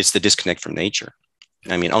problem, it's the disconnect from nature.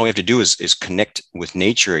 I mean, all we have to do is connect with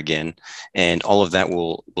nature again, and all of that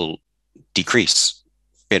will decrease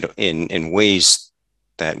in ways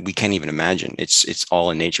that we can't even imagine. It's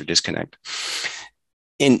all a nature disconnect.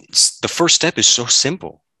 And the first step is so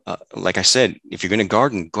simple. Like I said, if you're going to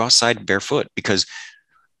garden, go outside barefoot, because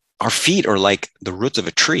our feet are like the roots of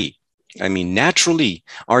a tree. I mean, naturally,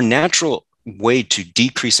 our natural way to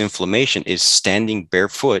decrease inflammation is standing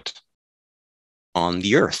barefoot on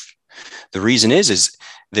the earth. The reason is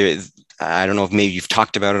there. I don't know if maybe you've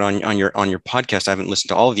talked about it on your podcast. I haven't listened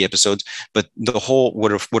to all of the episodes, but the whole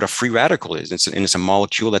what a free radical is. It's a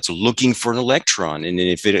molecule that's looking for an electron, and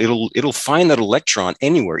if it'll find that electron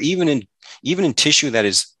anywhere, even in tissue that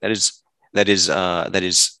is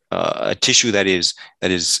a tissue that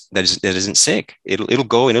isn't sick. It'll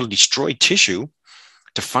go and it'll destroy tissue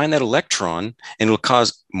to find that electron, and it'll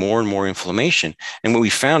cause more and more inflammation. And what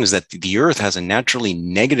we found is that the earth has a naturally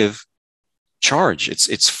negative charge.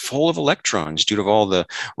 It's full of electrons due to all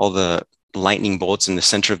the lightning bolts in the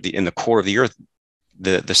center in the core of the earth.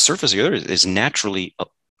 The surface of the earth is naturally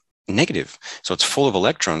negative, so it's full of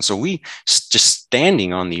electrons. So just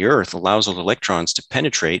standing on the earth allows those electrons to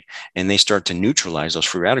penetrate, and they start to neutralize those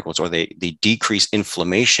free radicals, or they decrease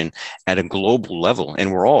inflammation at a global level.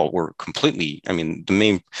 And we're completely, I mean,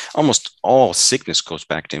 almost all sickness goes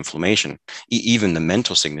back to inflammation. Even the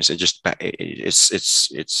mental sickness, it's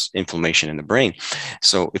inflammation in the brain.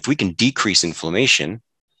 So if we can decrease inflammation,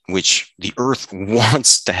 which the earth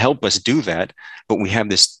wants to help us do that, but we have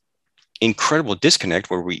this incredible disconnect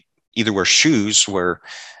where we either wear shoes where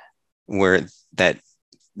that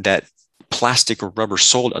plastic or rubber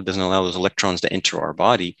sole doesn't allow those electrons to enter our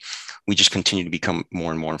body. We just continue to become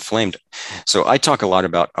more and more inflamed. So I talk a lot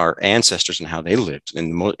about our ancestors and how they lived,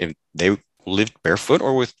 and if they lived barefoot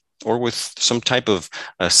or with some type of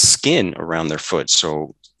skin around their foot.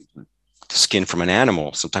 So skin from an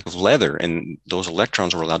animal, some type of leather, and those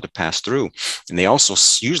electrons were allowed to pass through. And they also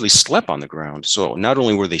usually slept on the ground. So not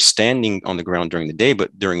only were they standing on the ground during the day,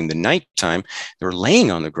 but during the nighttime, they were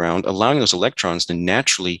laying on the ground, allowing those electrons to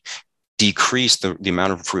naturally decrease the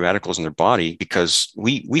amount of free radicals in their body, because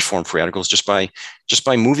we form free radicals just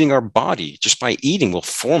by moving our body, just by eating, we'll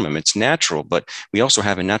form them. It's natural, but we also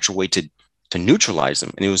have a natural way to neutralize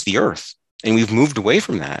them, and it was the earth. And we've moved away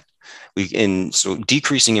from that. And so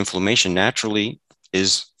decreasing inflammation naturally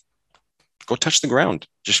is go touch the ground.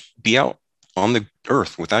 Just be out on the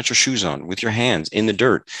earth without your shoes on, with your hands in the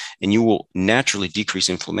dirt, and you will naturally decrease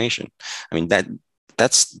inflammation. I mean,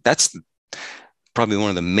 that's probably one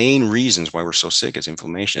of the main reasons why we're so sick is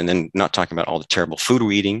inflammation. And then not talking about all the terrible food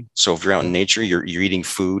we're eating. So if you're out in nature, you're eating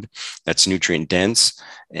food that's nutrient dense.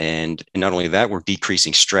 And not only that, we're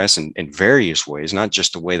decreasing stress in various ways, not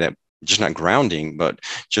just the way that, just not grounding, but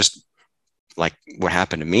just like what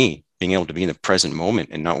happened to me, being able to be in the present moment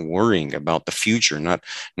and not worrying about the future, not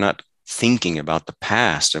thinking about the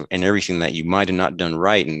past and everything that you might have not done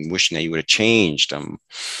right and wishing that you would have changed.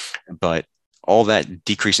 But all that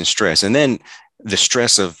decrease in stress. And then the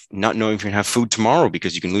stress of not knowing if you're gonna have food tomorrow,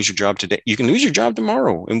 because you can lose your job today. You can lose your job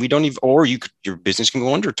tomorrow, and we don't even, or your business can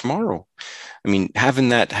go under tomorrow. I mean, having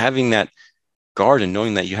that garden,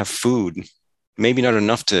 knowing that you have food, maybe not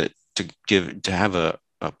enough to have a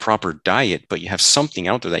proper diet, but you have something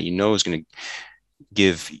out there that you know is going to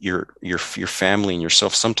give your family and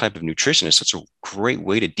yourself some type of nutrition, is such a great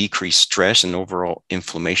way to decrease stress and overall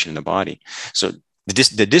inflammation in the body. So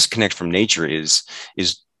the disconnect from nature is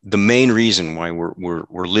the main reason why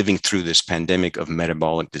we're living through this pandemic of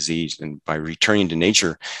metabolic disease. And by returning to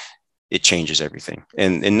nature, it changes everything.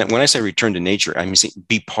 And when I say return to nature, I mean,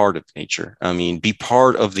 be part of nature. I mean, be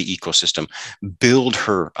part of the ecosystem, build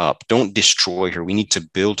her up. Don't destroy her. We need to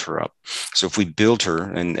build her up. So if we build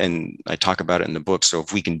her, and I talk about it in the book, so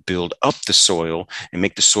if we can build up the soil and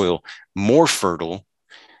make the soil more fertile,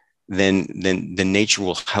 then nature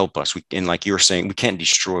will help us. And like you were saying, we can't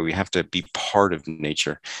destroy. We have to be part of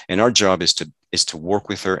nature. And our job is to work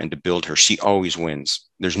with her and to build her. She always wins.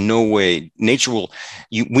 There's no way nature will.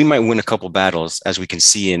 We might win a couple battles, as we can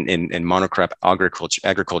see in monocrop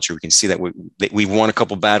agriculture. We can see that we won a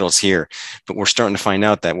couple battles here, but we're starting to find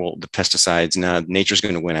out that, well, the pesticides, now nature's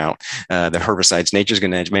going to win out. The herbicides, nature's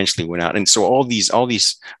going to eventually win out. And so all these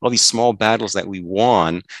small battles that we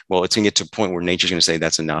won, well, it's going to get to a point where nature's going to say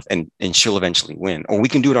that's enough, and she'll eventually win. Or we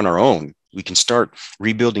can do it on our own. We can start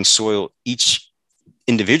rebuilding soil each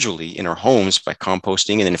individually in our homes by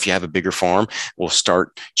composting. And then if you have a bigger farm, we'll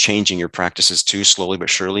start changing your practices too, slowly but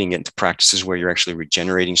surely, and get into practices where you're actually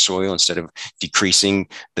regenerating soil instead of decreasing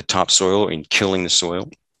the topsoil and killing the soil.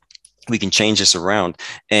 We can change this around.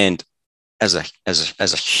 And as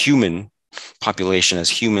a human population, as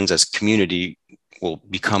humans, as community, will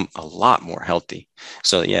become a lot more healthy.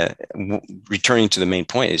 So yeah, returning to the main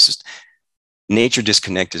point is just nature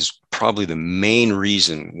disconnect is probably the main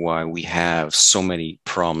reason why we have so many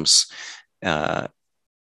problems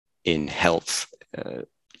in health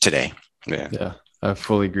today. Yeah, I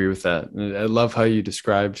fully agree with that. I love how you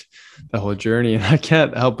described the whole journey, and I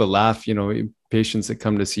can't help but laugh. Patients that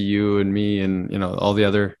come to see you and me and all the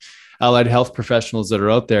other allied health professionals that are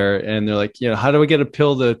out there, and they're like, how do I get a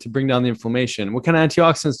pill to bring down the inflammation? What kind of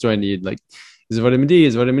antioxidants do I need? Like, is it vitamin D?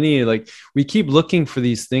 Is it vitamin E? Like, we keep looking for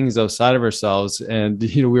these things outside of ourselves. And,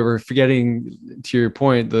 we were forgetting, to your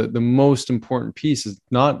point, the most important piece is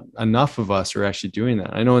not enough of us are actually doing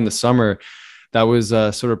that. I know in the summer, that was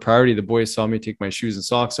a sort of priority. The boys saw me take my shoes and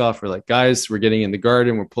socks off. We're like, guys, we're getting in the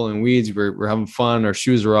garden. We're pulling weeds. We're having fun. Our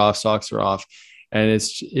shoes are off. Socks are off. And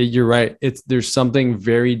you're right. There's something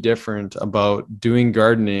very different about doing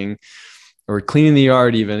gardening or cleaning the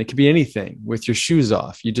yard. Even it could be anything with your shoes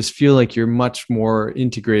off. You just feel like you're much more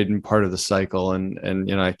integrated and part of the cycle.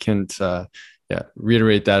 And I can't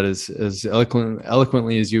reiterate that as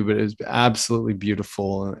eloquently as you, but it was absolutely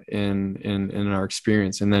beautiful in our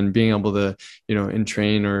experience. And then being able to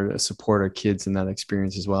entrain or support our kids in that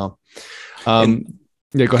experience as well.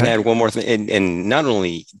 Yeah, go ahead. Add one more thing, and not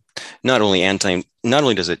only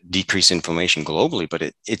does it decrease inflammation globally, but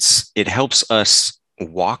it helps us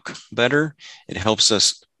walk better. It helps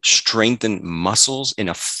us strengthen muscles in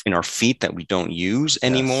our feet that we don't use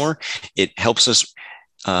anymore. Yes. It helps us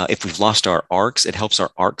If we've lost our arcs, it helps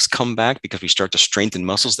our arcs come back because we start to strengthen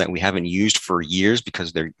muscles that we haven't used for years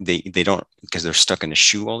because they're stuck in a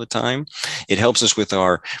shoe all the time. It helps us with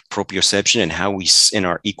our proprioception and how we in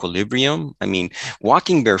our equilibrium. I mean,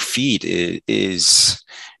 walking bare feet is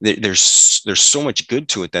there's so much good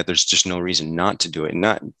to it that there's just no reason not to do it.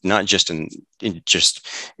 Not just in just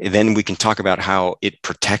then we can talk about how it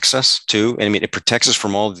protects us too. And I mean, it protects us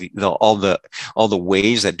from all the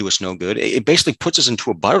waves that do us no good. It basically puts us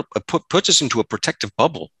into a protective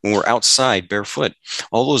bubble when we're outside barefoot.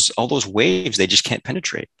 All those waves, they just can't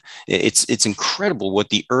penetrate. It's incredible what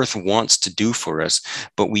the earth wants to do for us,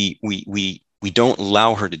 but we don't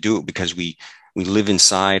allow her to do it because we live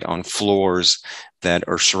inside on floors that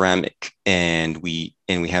are ceramic, and we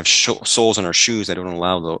have soles on our shoes that don't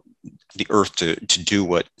allow the earth to do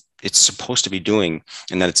what it's supposed to be doing,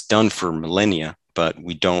 and that it's done for millennia, but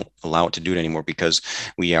we don't allow it to do it anymore because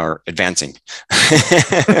we are advancing.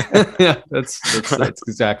 Yeah, that's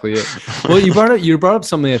exactly it. Well, you brought up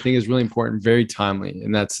something I think is really important, very timely,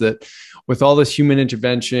 and that's that with all this human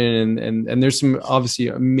intervention and there's some obviously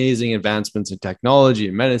amazing advancements in technology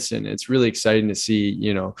and medicine. It's really exciting to see,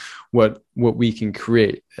 you know, what we can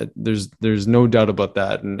create. There's no doubt about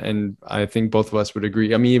that. And I think both of us would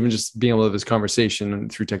agree. I mean, even just being able to have this conversation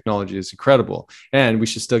through technology is incredible, and we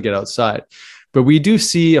should still get outside. But we do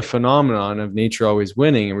see a phenomenon of nature always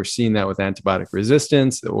winning, and we're seeing that with antibiotic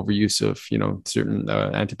resistance, the overuse of, you know, certain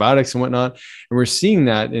antibiotics and whatnot. And we're seeing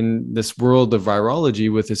that in this world of virology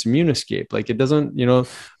with this immune escape. Like, it doesn't, you know,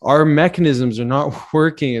 our mechanisms are not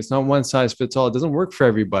working. It's not one size fits all. It doesn't work for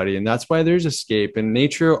everybody, and that's why there's escape. And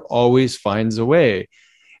nature always finds a way.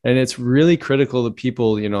 And it's really critical that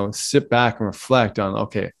people, you know, sit back and reflect on,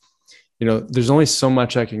 okay, you know, there's only so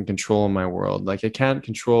much I can control in my world. Like, I can't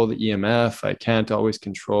control the EMF. I can't always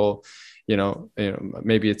control, you know,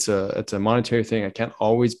 maybe it's a monetary thing. I can't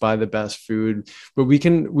always buy the best food, but we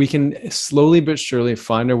can slowly but surely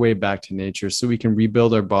find our way back to nature so we can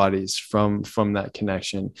rebuild our bodies from that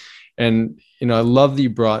connection. And, you know, I love that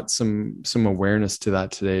you brought some awareness to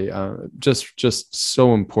that today. Just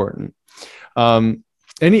so important.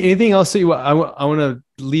 Anything else that I want to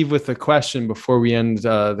leave with a question before we end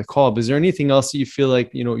the call? But is there anything else that you feel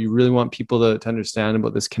like, you know, you really want people to understand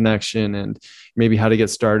about this connection and maybe how to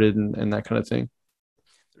get started and that kind of thing?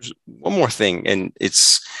 There's one more thing, and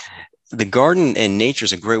it's the garden and nature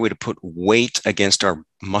is a great way to put weight against our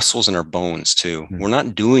muscles and our bones too. Mm-hmm. We're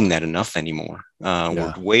not doing that enough anymore.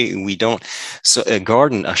 We don't. So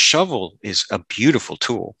a shovel is a beautiful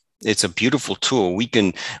tool. It's a beautiful tool. We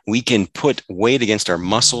can put weight against our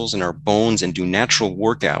muscles and our bones and do natural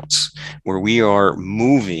workouts where we are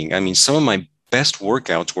moving. I mean, some of my best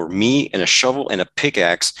workouts were me and a shovel and a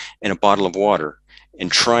pickaxe and a bottle of water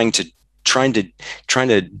and trying to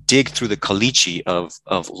dig through the caliche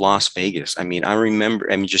of Las Vegas. I mean, I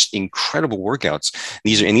remember, just incredible workouts.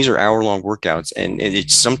 These are hour-long workouts, and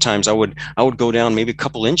it's sometimes I would go down maybe a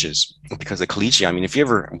couple inches because the caliche. I mean, if you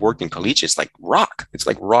ever worked in caliche, it's like rock. It's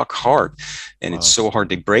like rock hard, and It's so hard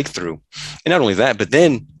to break through. And not only that, but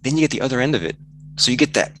then you get the other end of it. So you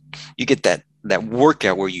get that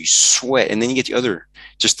workout where you sweat, and then you get the other,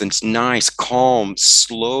 just this nice, calm,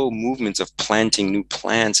 slow movements of planting new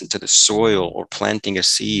plants into the soil or planting a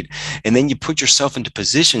seed. And then you put yourself into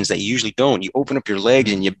positions that you usually don't. You open up your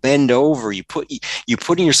legs and you bend over. You're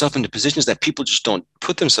putting yourself into positions that people just don't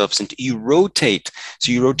put themselves into. You rotate.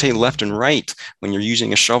 So you rotate left and right when you're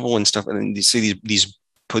using a shovel and stuff. And then you see these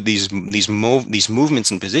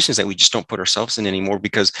movements and positions that we just don't put ourselves in anymore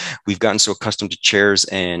because we've gotten so accustomed to chairs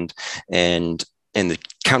and the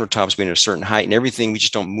countertops being at a certain height and everything. We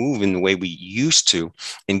just don't move in the way we used to.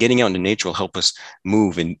 And getting out into nature will help us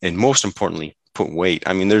move and most importantly, put weight.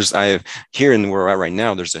 I mean, here in where we're at right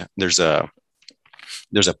now, there's a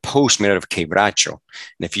post made out of quebracho,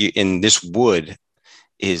 and this wood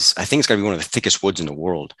is, I think it's got to be one of the thickest woods in the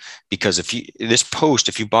world, because if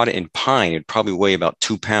you bought it in pine, it'd probably weigh about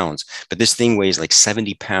 2 pounds, but this thing weighs like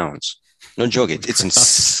 70 pounds. No joke. It's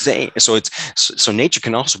insane. So nature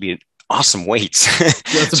can also be awesome weights.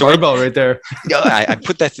 That's a barbell right there. I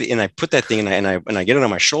put that thing and I get it on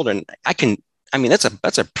my shoulder, and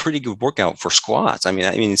that's a pretty good workout for squats.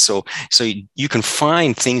 So you can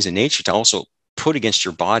find things in nature to also put against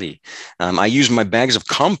your body. I use my bags of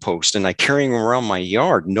compost and I carry them around my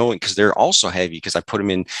yard, knowing, because they're also heavy, because I put them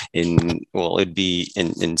in it'd be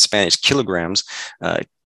in Spanish kilograms,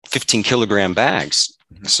 15 kilogram bags.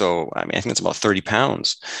 So, I think it's about 30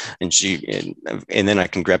 pounds, and then I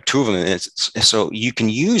can grab 2 of them. And so you can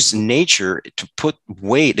use nature to put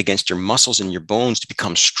weight against your muscles and your bones to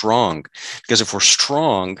become strong, because if we're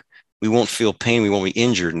strong, we won't feel pain, we won't be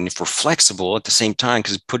injured. And if we're flexible at the same time,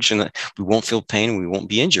 because we won't feel pain, we won't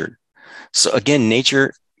be injured. So again,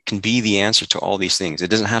 nature can be the answer to all these things. It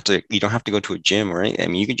doesn't have to, you don't have to go to a gym or anything. I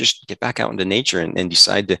mean, you can just get back out into nature and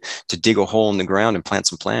decide to dig a hole in the ground and plant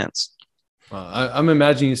some plants. I'm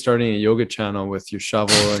imagining you starting a yoga channel with your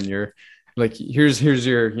shovel and your, like, here's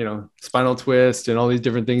your, spinal twist and all these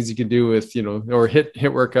different things you can do with, or hit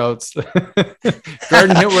workouts,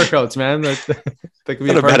 garden hit workouts, man. That could be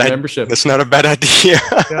a part of the membership. That's not a bad idea.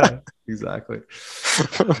 Yeah, exactly.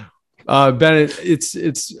 Ben,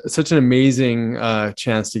 it's such an amazing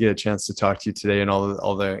chance to talk to you today, and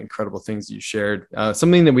all the incredible things you shared.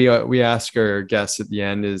 Something that we ask our guests at the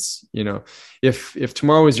end is, if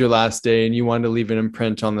tomorrow was your last day and you wanted to leave an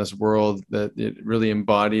imprint on this world that it really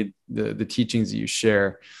embodied the teachings that you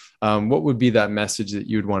share, what would be that message that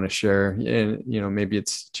you'd want to share? And maybe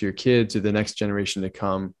it's to your kids or the next generation to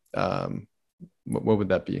come. What would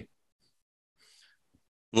that be?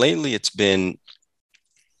 Lately, it's been,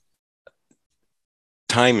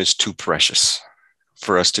 time is too precious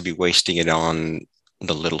for us to be wasting it on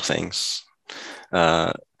the little things.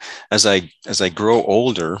 As I grow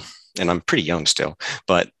older, and I'm pretty young still,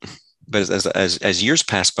 but as years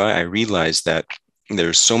pass by, I realized that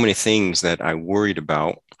there's so many things that I worried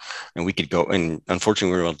about, and we could go, and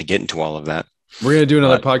unfortunately, we were able to get into all of that. We're going to do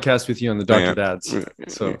another podcast with you on the Dr. Dads.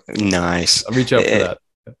 So nice. I'll reach out for that.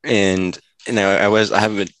 And I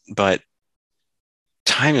haven't, but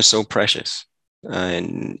time is so precious.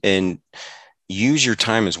 And use your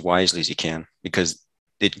time as wisely as you can, because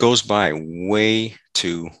it goes by way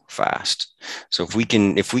too fast. So if we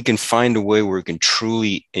can find a way where we can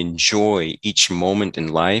truly enjoy each moment in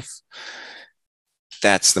life,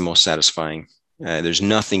 that's the most satisfying. There's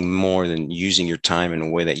nothing more than using your time in a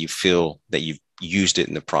way that you feel that you've used it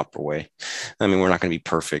in the proper way. I mean, we're not going to be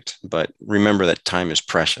perfect, but remember that time is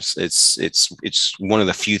precious. It's one of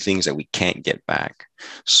the few things that we can't get back.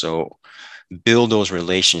 So build those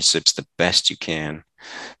relationships the best you can.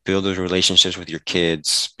 Build those relationships with your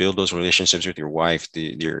kids. Build those relationships with your wife,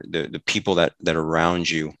 the people that are around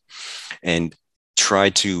you, and try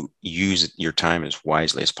to use your time as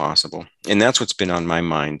wisely as possible. And that's what's been on my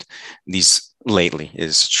mind lately,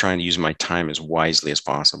 is trying to use my time as wisely as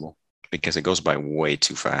possible, because it goes by way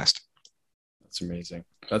too fast. That's amazing.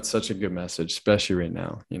 That's such a good message, especially right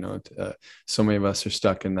now. So many of us are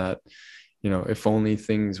stuck in that, if only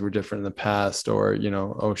things were different in the past, or,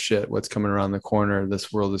 oh shit, what's coming around the corner?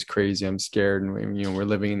 This world is crazy. I'm scared. And we're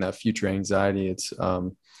living in that future anxiety. It's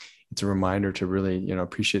a reminder to really,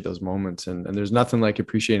 appreciate those moments. And there's nothing like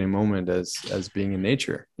appreciating a moment as being in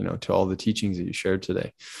nature, to all the teachings that you shared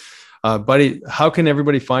today. Buddy, how can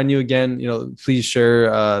everybody find you again? Please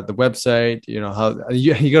share the website. How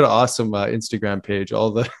you got an awesome Instagram page.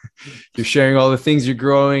 You're sharing all the things you're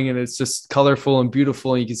growing, and it's just colorful and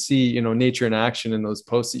beautiful. And you can see nature in action in those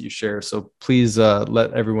posts that you share. So please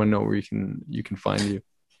let everyone know where you can find you.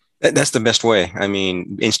 That's the best way. I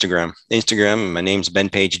mean, Instagram. My name's Ben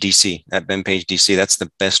Page DC, at Ben Page DC. That's the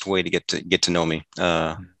best way to get to know me.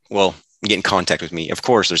 Get in contact with me. Of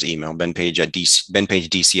course, there's email,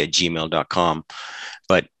 benpagedc@gmail.com.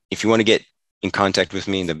 But if you want to get in contact with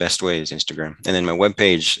me, the best way is Instagram. And then my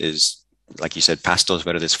webpage is, like you said,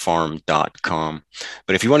 pastosverdesfarm.com.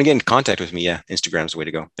 But if you want to get in contact with me, Instagram's the way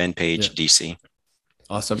to go. Ben Page DC.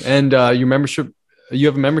 Awesome. And your membership, you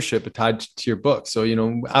have a membership tied to your book. So,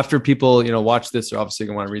 after people, watch this, they're obviously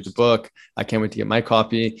going to want to read the book. I can't wait to get my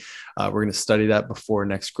copy. We're going to study that before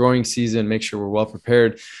next growing season, make sure we're well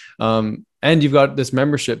prepared. And you've got this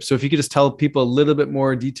membership. So if you could just tell people a little bit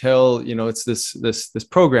more detail, it's this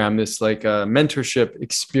program, this like mentorship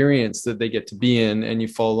experience that they get to be in, and you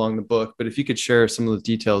follow along the book. But if you could share some of the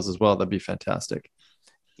details as well, that'd be fantastic.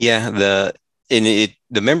 Yeah. The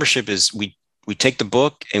membership is, we take the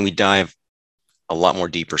book and we dive a lot more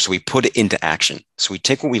deeper. So we put it into action. So we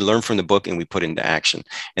take what we learned from the book and we put it into action.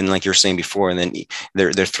 And like you're saying before, and then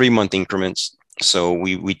they're 3-month increments. So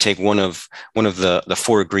we take one of the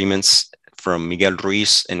 4 agreements from Miguel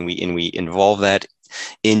Ruiz, and we involve that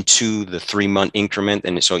into the 3-month increment.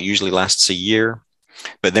 And so it usually lasts a year,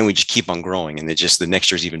 but then we just keep on growing, and the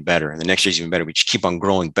next year is even better. And the next year is even better. We just keep on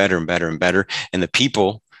growing better and better and better. And the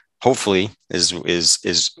people, hopefully, is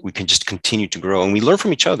we can just continue to grow, and we learn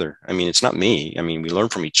from each other. I mean, it's not me. I mean, we learn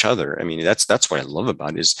from each other. I mean, that's what I love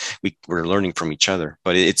about it, is we're learning from each other.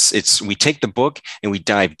 But we take the book and we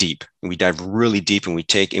dive deep, and we dive really deep, and we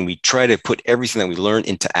try to put everything that we learn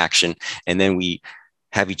into action, and then we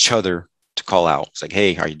have each other to call out. It's like,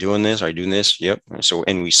 hey, are you doing this? Are you doing this? Yep. So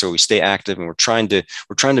we stay active, and we're trying to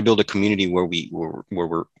build a community where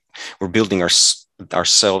we're building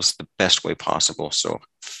ourselves the best way possible. So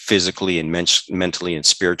physically and mentally and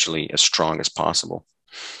spiritually as strong as possible.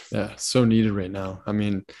 Yeah, so needed right now. I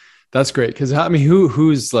mean, that's great. Cause I mean,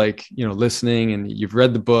 who's like, listening and you've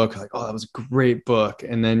read the book, like, oh, that was a great book.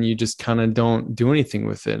 And then you just kind of don't do anything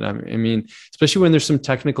with it. I mean, especially when there's some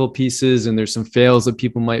technical pieces and there's some fails that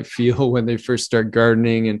people might feel when they first start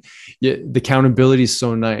gardening, and the accountability is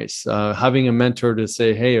so nice. Having a mentor to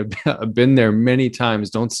say, hey, I've been there many times.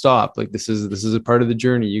 Don't stop. Like this is a part of the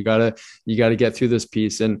journey. You gotta get through this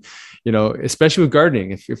piece. And, especially with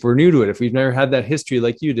gardening, if we're new to it, if we've never had that history,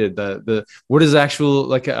 like you did, what is an actual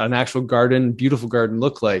garden, beautiful garden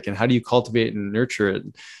look like, and how do you cultivate and nurture it?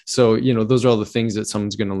 So, those are all the things that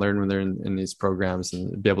someone's going to learn when they're in these programs,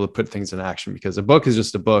 and be able to put things in action, because a book is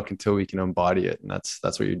just a book until we can embody it. And that's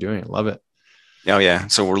what you're doing. I love it. Oh yeah.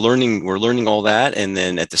 So we're learning all that. And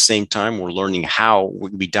then at the same time, we're learning how.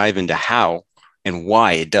 We dive into how and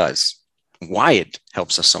why it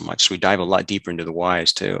helps us so much. So we dive a lot deeper into the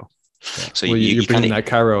whys too. Yeah. So you're bringing that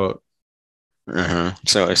Cairo out.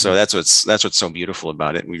 So that's what's so beautiful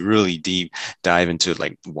about it. We really deep dive into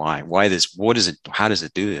like why this, what is it, how does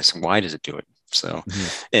it do this, and why does it do it? So,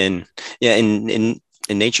 and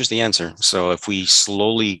nature's the answer. So if we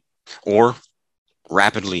slowly or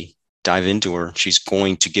rapidly dive into her, she's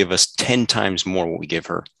going to give us 10 times more what we give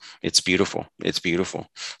her. It's beautiful. It's beautiful.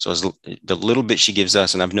 So as the little bit she gives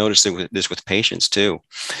us, and I've noticed this with patients too.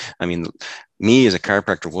 I mean, me as a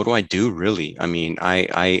chiropractor, what do I do really? I mean,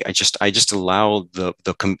 I just allow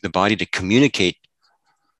the body to communicate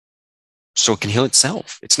so it can heal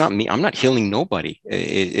itself. It's not me. I'm not healing nobody.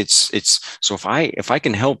 It's so if I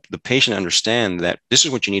can help the patient understand that this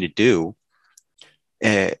is what you need to do,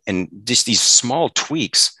 and just these small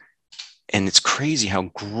tweaks, and it's crazy how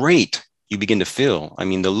great you begin to feel. I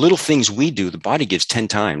mean, the little things we do, the body gives 10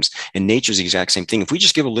 times, and nature's the exact same thing. If we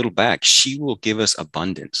just give a little back, she will give us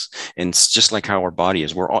abundance. And it's just like how our body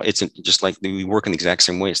is. It's just like we work in the exact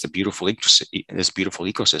same way. It's this beautiful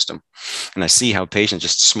ecosystem. And I see how patients,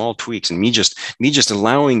 just small tweaks, and me just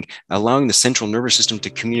allowing the central nervous system to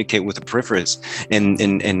communicate with the peripherals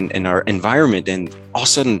and our environment. And all of a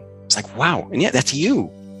sudden it's like, wow. And yeah, that's you.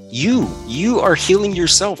 You are healing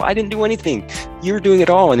yourself. I didn't do anything. You're doing it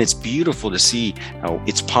all. And it's beautiful to see how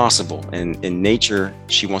it's possible. And in nature,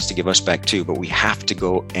 she wants to give us back too, but we have to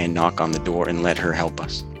go and knock on the door and let her help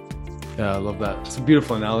us. Yeah, I love that. It's a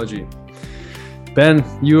beautiful analogy. Ben,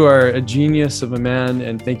 you are a genius of a man,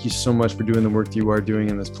 and thank you so much for doing the work that you are doing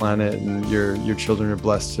in this planet. And your children are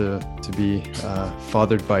blessed to be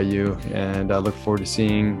fathered by you. And I look forward to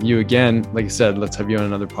seeing you again. Like I said, let's have you on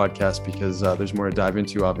another podcast, because there's more to dive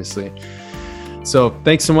into, obviously. So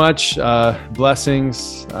thanks so much.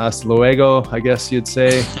 Blessings. Hasta luego, I guess you'd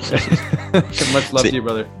say. Much love to you,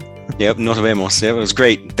 brother. Yep, nos vemos. Yeah, it was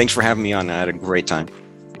great. Thanks for having me on. I had a great time.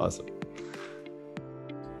 Awesome.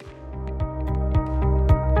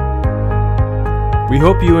 We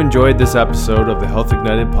hope you enjoyed this episode of the Health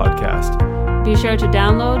Ignited podcast. Be sure to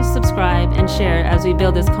download, subscribe, and share as we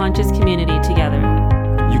build this conscious community together.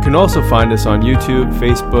 You can also find us on YouTube,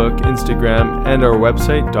 Facebook, Instagram, and our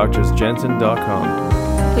website,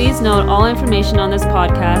 doctorsjensen.com. Please note all information on this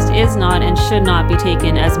podcast is not and should not be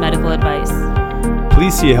taken as medical advice.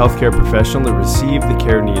 Please see a healthcare professional to receive the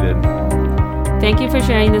care needed. Thank you for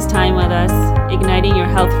sharing this time with us, igniting your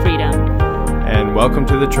health freedom. And welcome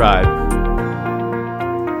to the tribe.